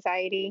lot of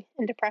anxiety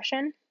and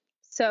depression.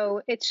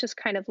 So it's just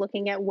kind of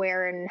looking at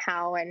where and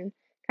how and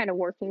kind of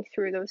working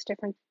through those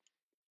different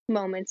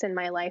moments in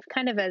my life,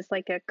 kind of as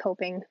like a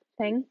coping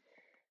thing.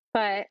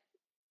 But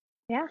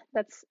yeah,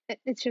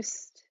 it's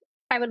just,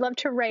 I would love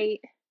to write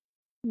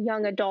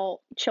young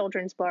adult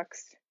children's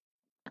books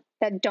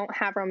that don't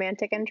have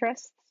romantic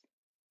interests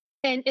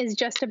and is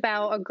just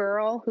about a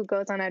girl who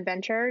goes on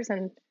adventures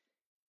and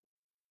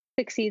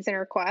succeeds in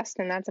her quest,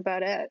 and that's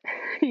about it.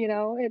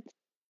 It's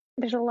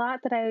there's a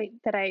lot that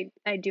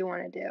I do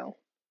want to do.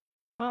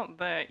 Well,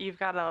 you've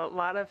got a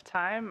lot of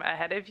time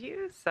ahead of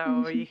you,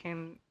 so you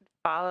can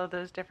follow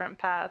those different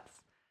paths.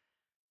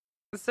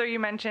 So you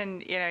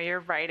mentioned,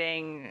 you're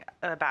writing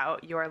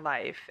about your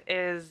life.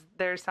 Is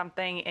there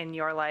something in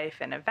your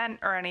life, an event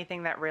or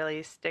anything that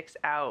really sticks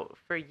out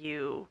for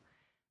you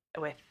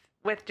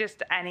with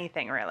just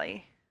anything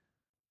really?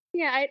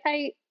 Yeah,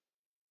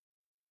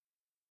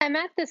 I'm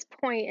at this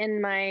point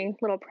in my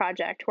little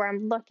project where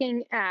I'm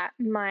looking at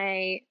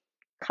my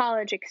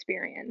college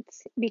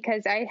experience,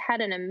 because I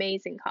had an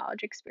amazing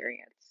college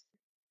experience.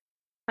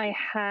 I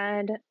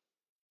had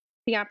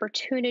the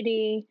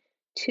opportunity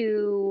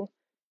to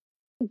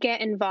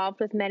get involved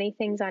with many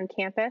things on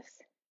campus.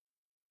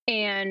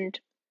 And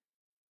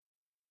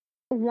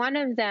one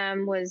of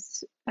them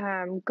was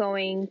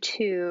going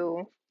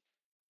to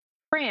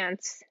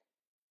France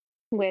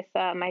with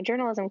my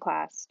journalism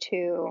class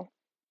to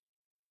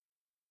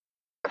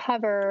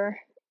cover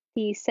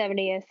the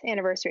 70th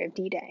anniversary of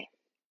D-Day.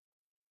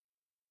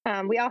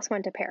 We also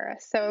went to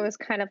Paris, so it was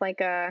kind of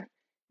like a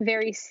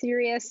very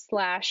serious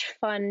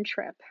 / fun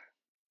trip.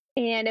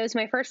 And it was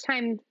my first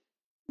time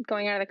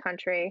going out of the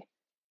country.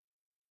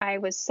 I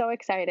was so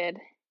excited.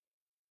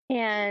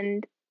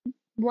 And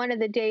one of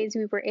the days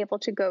we were able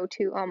to go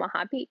to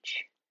Omaha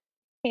Beach.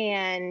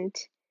 And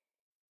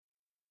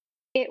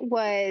it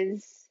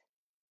was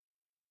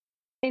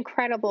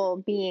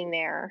incredible being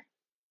there.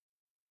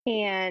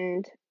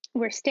 And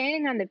we're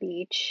standing on the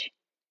beach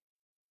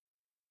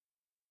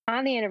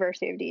on the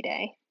anniversary of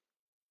D-Day.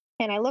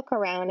 And I look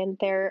around and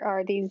there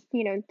are these,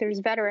 there's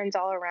veterans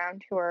all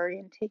around who are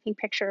taking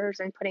pictures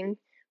and putting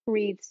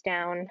wreaths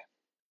down.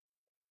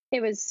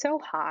 It was so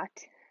hot.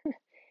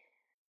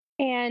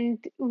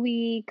 And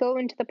we go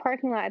into the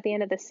parking lot at the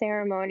end of the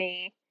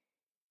ceremony,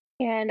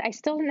 and I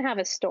still didn't have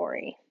a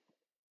story.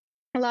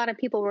 A lot of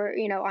people were,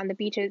 on the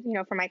beaches,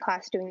 for my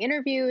class doing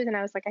interviews, and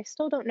I was like, I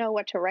still don't know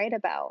what to write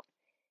about.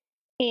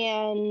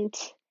 And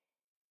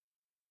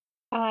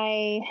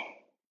I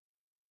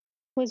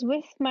was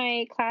with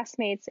my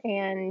classmates,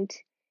 and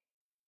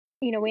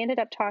we ended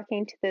up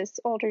talking to this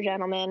older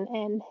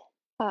gentleman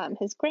and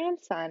his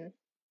grandson.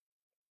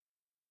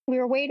 We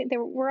were waiting.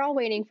 We're all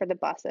waiting for the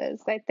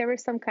buses. Like there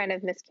was some kind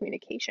of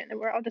miscommunication, and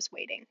we're all just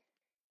waiting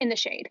in the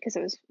shade because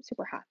it was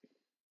super hot.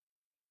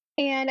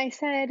 And I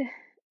said,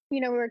 we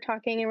were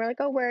talking, and we're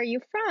like, "Oh, where are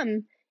you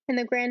from?" And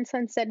the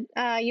grandson said,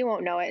 "You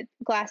won't know it.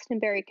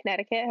 Glastonbury,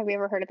 Connecticut. Have you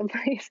ever heard of the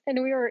place?"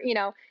 And we were,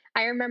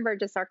 I remember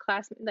just our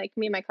class, like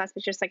me and my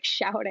classmates, just like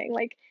shouting,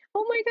 like,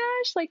 "Oh my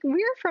gosh! Like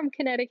we're from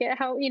Connecticut.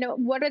 How,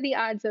 what are the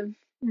odds of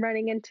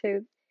running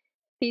into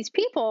these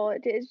people?"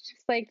 It's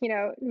just like,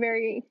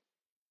 very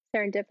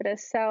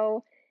serendipitous.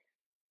 So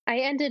I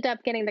ended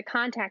up getting the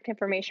contact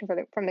information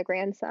from the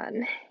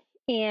grandson,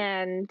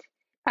 and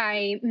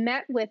I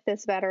met with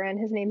this veteran.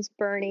 His name's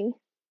Bernie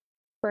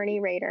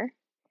Rader,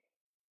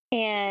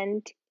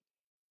 and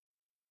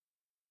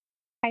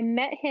I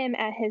met him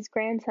at his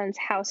grandson's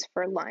house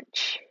for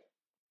lunch.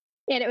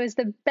 And it was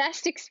the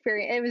best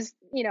experience. It was,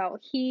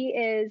 he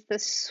is the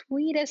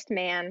sweetest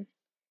man.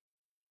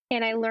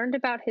 And I learned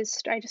about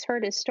I just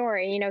heard his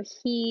story.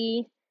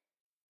 He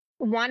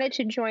wanted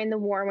to join the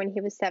war when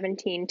he was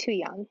 17, too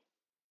young.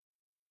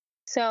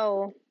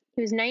 So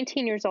he was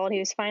 19 years old. He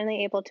was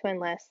finally able to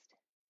enlist.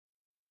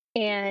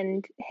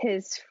 And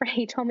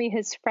he told me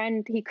his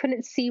friend, he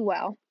couldn't see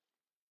well,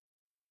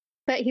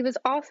 but he was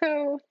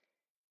also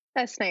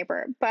a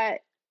sniper. But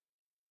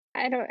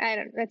I don't,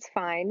 that's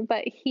fine.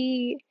 But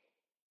he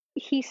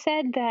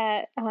said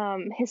that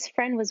his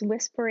friend was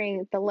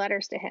whispering the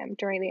letters to him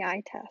during the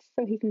eye test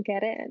so he can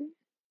get in.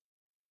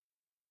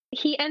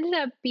 He ended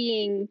up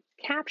being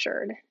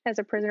captured as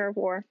a prisoner of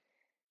war,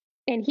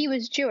 and he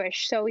was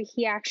Jewish, so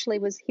he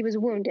was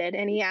wounded,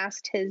 and he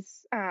asked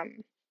his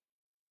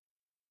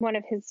one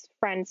of his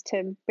friends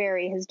to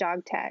bury his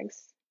dog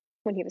tags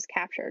when he was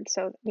captured.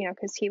 So,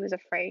 because he was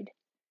afraid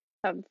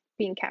of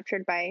being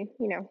captured by,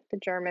 the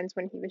Germans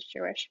when he was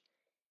Jewish.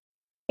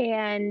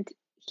 And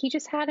he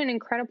just had an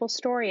incredible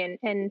story.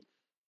 And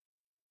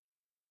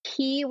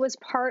he was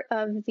part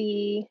of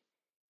the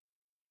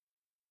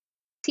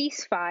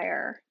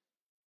ceasefire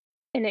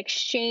in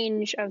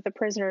exchange of the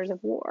prisoners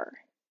of war.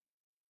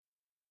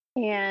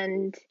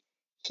 And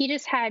he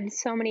just had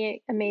so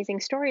many amazing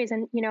stories.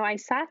 And, I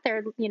sat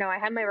there, I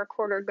had my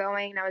recorder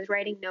going and I was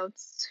writing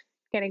notes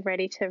getting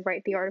ready to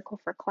write the article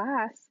for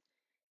class.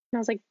 And I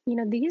was like,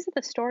 these are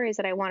the stories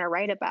that I want to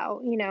write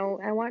about.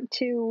 I want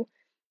to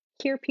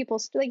hear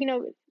people's,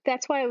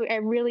 that's why I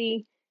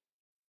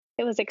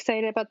was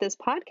excited about this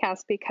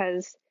podcast,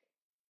 because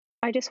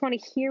I just want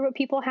to hear what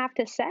people have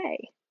to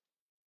say.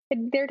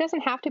 There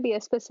doesn't have to be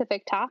a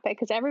specific topic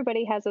because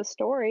everybody has a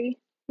story,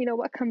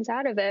 what comes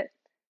out of it,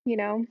 you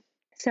know?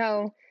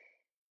 So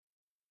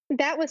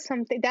that was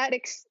something that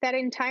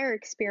entire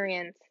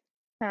experience,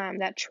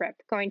 that trip,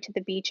 going to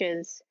the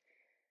beaches,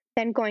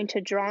 then going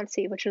to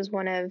Drancy, which was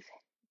one of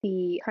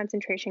the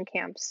concentration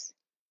camps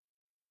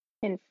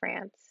in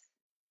France,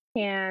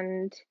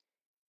 and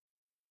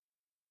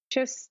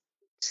just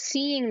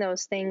seeing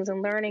those things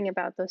and learning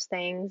about those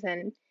things.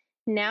 And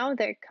now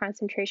the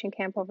concentration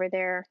camp over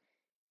there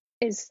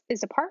is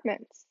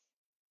apartments.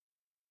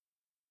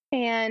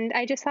 And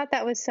I just thought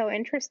that was so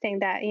interesting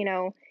that,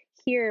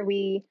 here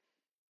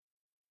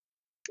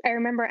I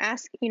remember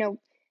asking,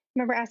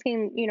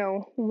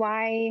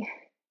 why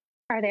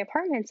are they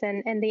apartments?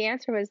 And the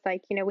answer was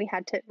like,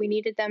 we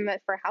needed them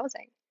for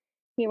housing.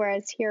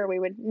 Whereas here we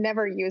would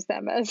never use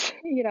them as,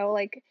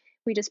 like,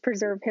 we just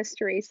preserve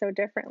history so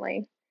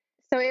differently.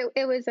 So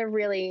it was a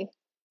really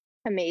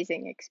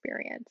amazing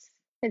experience.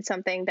 It's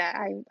something that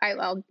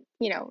I'll,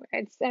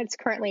 it's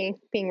currently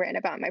being written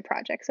about in my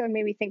project. So it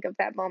made me think of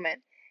that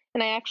moment.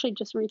 And I actually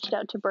just reached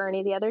out to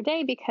Bernie the other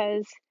day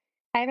because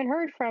I haven't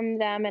heard from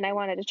them and I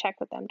wanted to check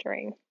with them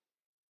during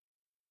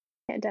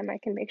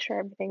pandemic and make sure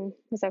everything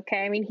was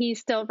okay. I mean, he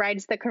still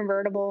rides the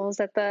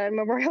convertibles at the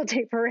Memorial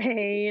Day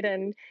parade,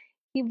 and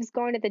he was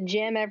going to the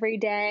gym every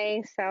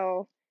day.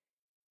 So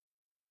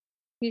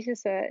he's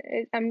just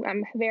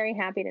I'm very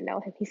happy to know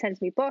him. He sends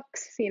me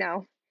books,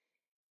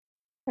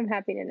 I'm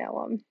happy to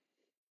know him.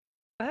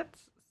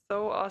 That's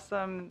so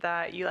awesome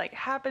that you like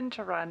happened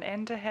to run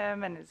into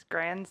him and his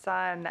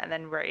grandson, and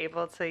then were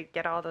able to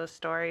get all those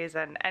stories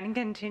and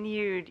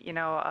continued,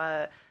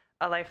 a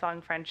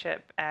lifelong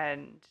friendship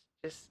and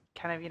just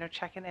kind of,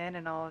 checking in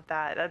and all of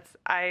that.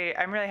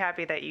 I'm really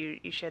happy that you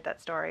shared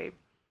that story.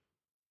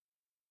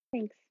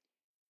 Thanks.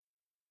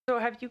 So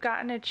have you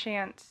gotten a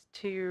chance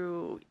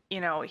to,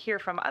 hear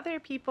from other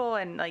people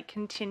and like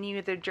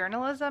continue the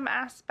journalism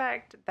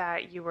aspect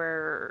that you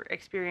were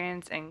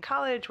experienced in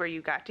college, where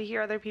you got to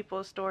hear other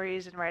people's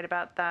stories and write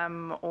about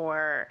them?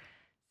 Or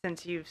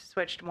since you've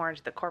switched more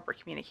into the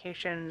corporate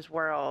communications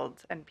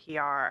world and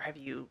PR, have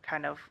you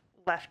kind of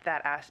left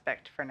that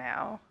aspect for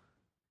now?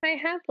 I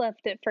have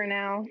left it for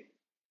now,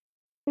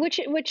 which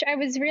I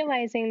was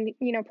realizing,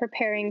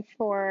 preparing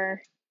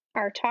for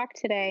our talk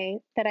today,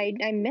 that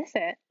I miss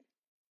it.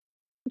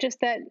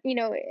 Just that,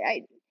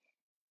 I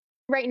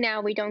right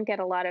now we don't get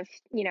a lot of,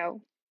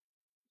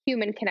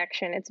 human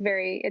connection. It's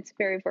very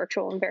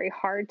virtual and very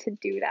hard to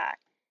do that.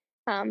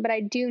 But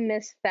I do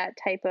miss that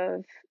type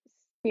of,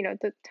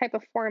 the type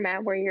of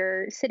format where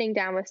you're sitting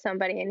down with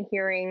somebody and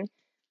hearing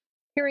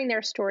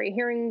their story,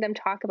 hearing them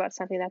talk about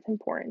something that's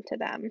important to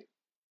them.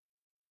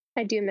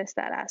 I do miss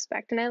that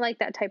aspect, and I like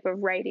that type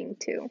of writing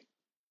too.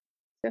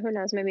 So who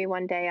knows, maybe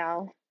one day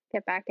I'll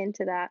get back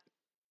into that.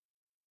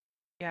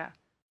 Yeah.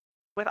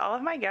 With all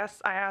of my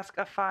guests, I ask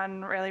a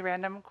fun, really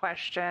random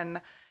question.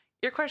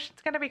 Your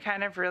question's going to be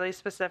kind of really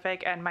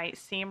specific and might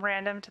seem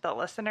random to the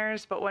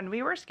listeners, but when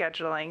we were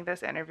scheduling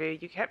this interview,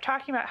 you kept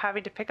talking about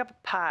having to pick up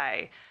a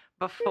pie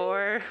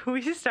before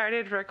we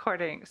started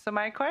recording. So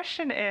my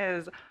question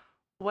is,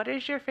 what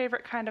is your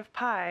favorite kind of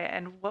pie,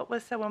 and what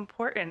was so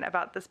important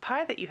about this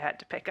pie that you had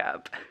to pick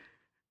up?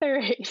 All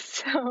right,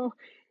 so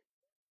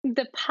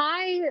the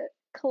pie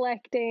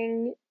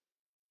collecting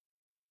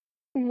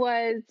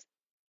was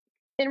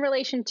in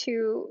relation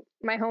to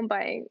my home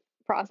buying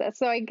process.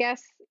 So I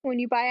guess when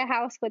you buy a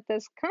house with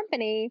this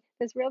company,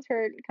 this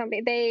realtor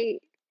company, they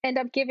end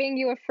up giving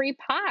you a free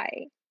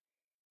pie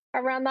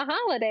around the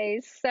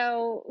holidays.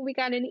 So we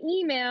got an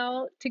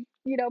email to,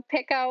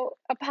 pick out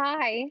a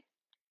pie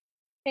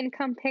and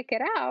come pick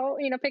it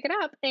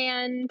up.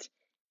 And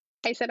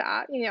I said,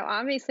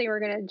 obviously we're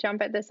going to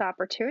jump at this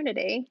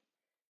opportunity.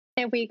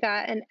 And we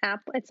got an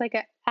apple, it's like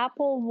an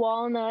apple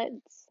walnut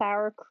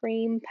sour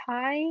cream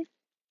pie.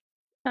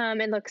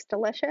 It looks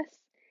delicious.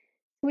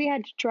 We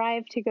had to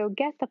drive to go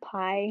get the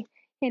pie,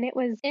 and it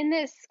was in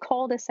this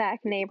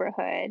cul-de-sac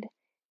neighborhood.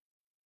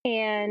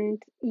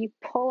 And you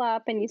pull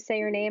up and you say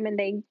your name, and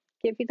they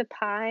give you the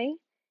pie.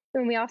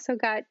 And we also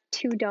got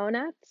 2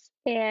 donuts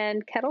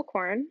and kettle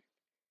corn.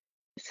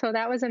 So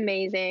that was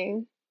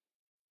amazing.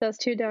 Those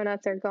 2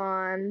 donuts are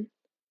gone,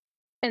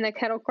 and the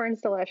kettle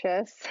corn's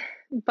delicious.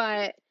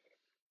 But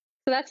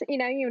so that's,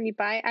 when you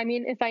buy, I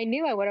mean, if I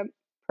knew, I would have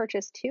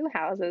purchased 2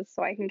 houses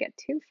so I can get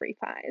 2 free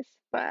pies.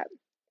 But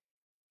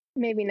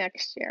maybe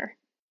next year.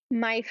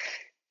 My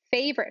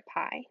favorite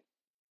pie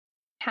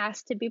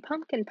has to be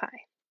pumpkin pie.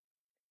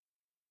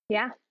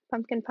 Yeah,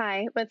 pumpkin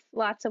pie with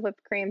lots of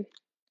whipped cream.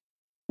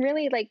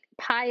 Really, like,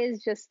 pie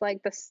is just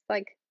like this,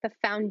 like the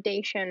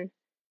foundation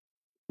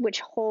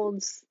which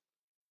holds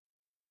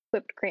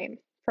whipped cream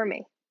for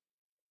me.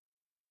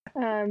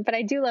 But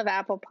I do love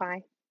apple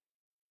pie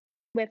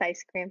with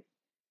ice cream.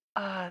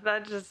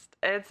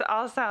 It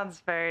all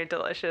sounds very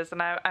delicious,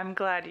 and I'm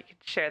glad you could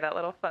share that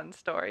little fun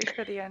story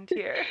for the end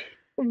here.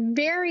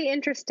 Very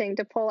interesting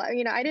to pull out.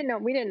 We didn't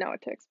know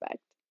what to expect.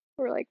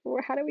 We're like,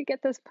 well, how do we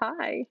get this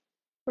pie?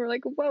 We're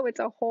like, whoa, it's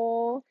a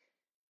whole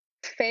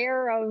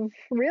fair of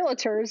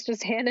realtors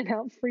just handing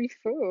out free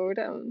food.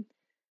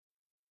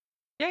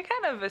 Yeah, I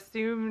kind of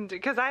assumed,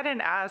 because I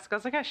didn't ask. I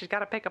was like, oh, she's got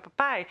to pick up a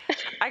pie.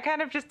 I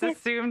kind of just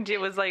assumed it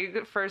was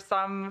like for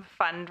some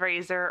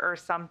fundraiser or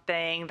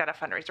something, that a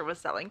fundraiser was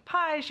selling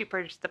pies. She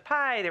purchased a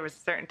pie. There was a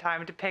certain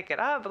time to pick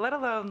it up, let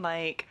alone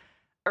like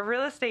a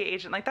real estate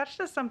agent. Like, that's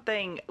just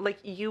something like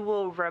you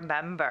will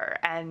remember.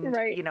 And,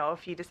 Right.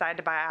 if you decide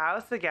to buy a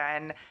house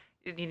again,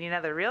 you need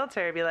another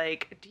realtor, be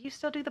like, do you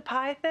still do the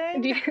pie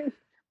thing?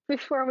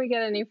 Before we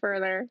get any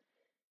further,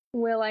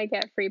 will I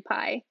get free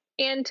pie?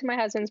 And to my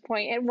husband's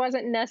point, it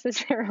wasn't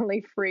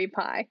necessarily free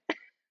pie.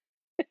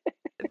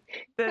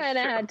 That's Kind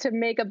of true. had to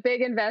make a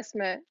big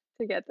investment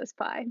to get this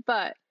pie.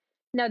 But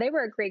no, they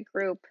were a great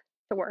group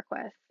to work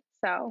with.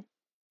 So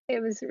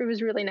it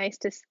was really nice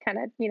to kind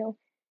of,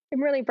 it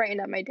really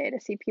brightened up my day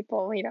to see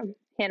people,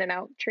 handing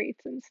out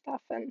treats and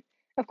stuff. And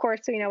of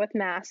course, with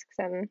masks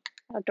and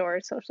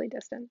outdoors, socially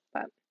distant.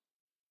 But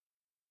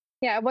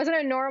yeah, it wasn't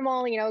a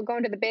normal,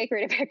 going to the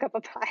bakery to pick up a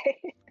pie.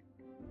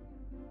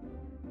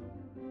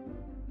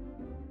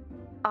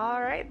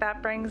 All right,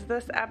 that brings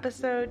this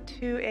episode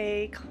to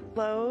a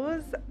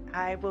close.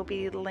 I will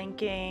be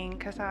linking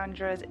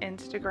Kassondra's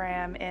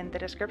Instagram in the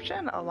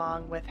description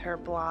along with her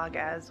blog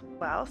as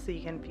well, so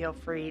you can feel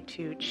free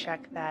to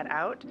check that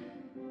out.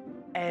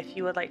 If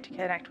you would like to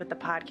connect with the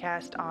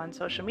podcast on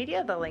social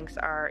media, the links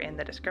are in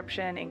the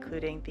description,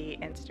 including the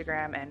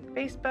Instagram and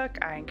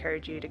Facebook. I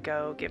encourage you to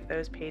go give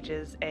those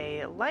pages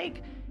a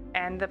like.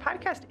 And the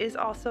podcast is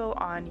also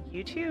on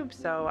YouTube,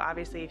 so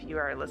obviously if you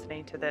are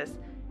listening to this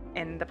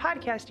in the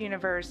podcast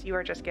universe, you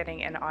are just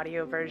getting an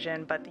audio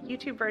version, but the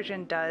YouTube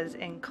version does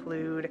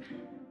include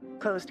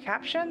closed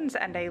captions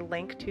and a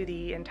link to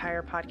the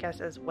entire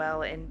podcast as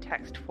well in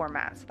text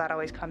format. So that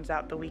always comes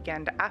out the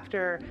weekend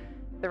after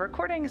the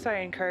recording. So I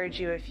encourage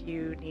you, if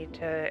you need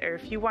to, or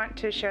if you want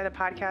to share the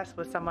podcast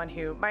with someone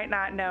who might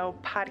not know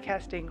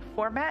podcasting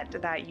format,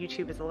 that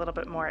YouTube is a little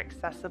bit more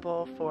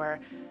accessible for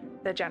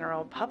the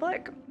general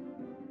public.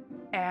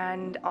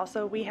 And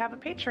also we have a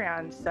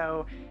Patreon,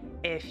 so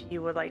if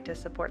you would like to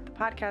support the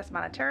podcast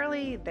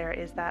monetarily, there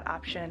is that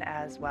option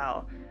as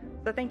well.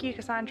 So thank you,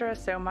 Kassondra,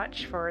 so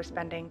much for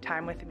spending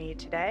time with me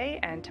today,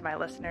 and to my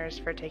listeners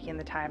for taking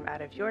the time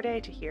out of your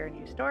day to hear a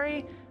new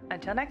story.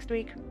 Until next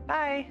week,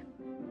 bye!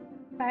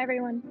 Bye,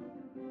 everyone.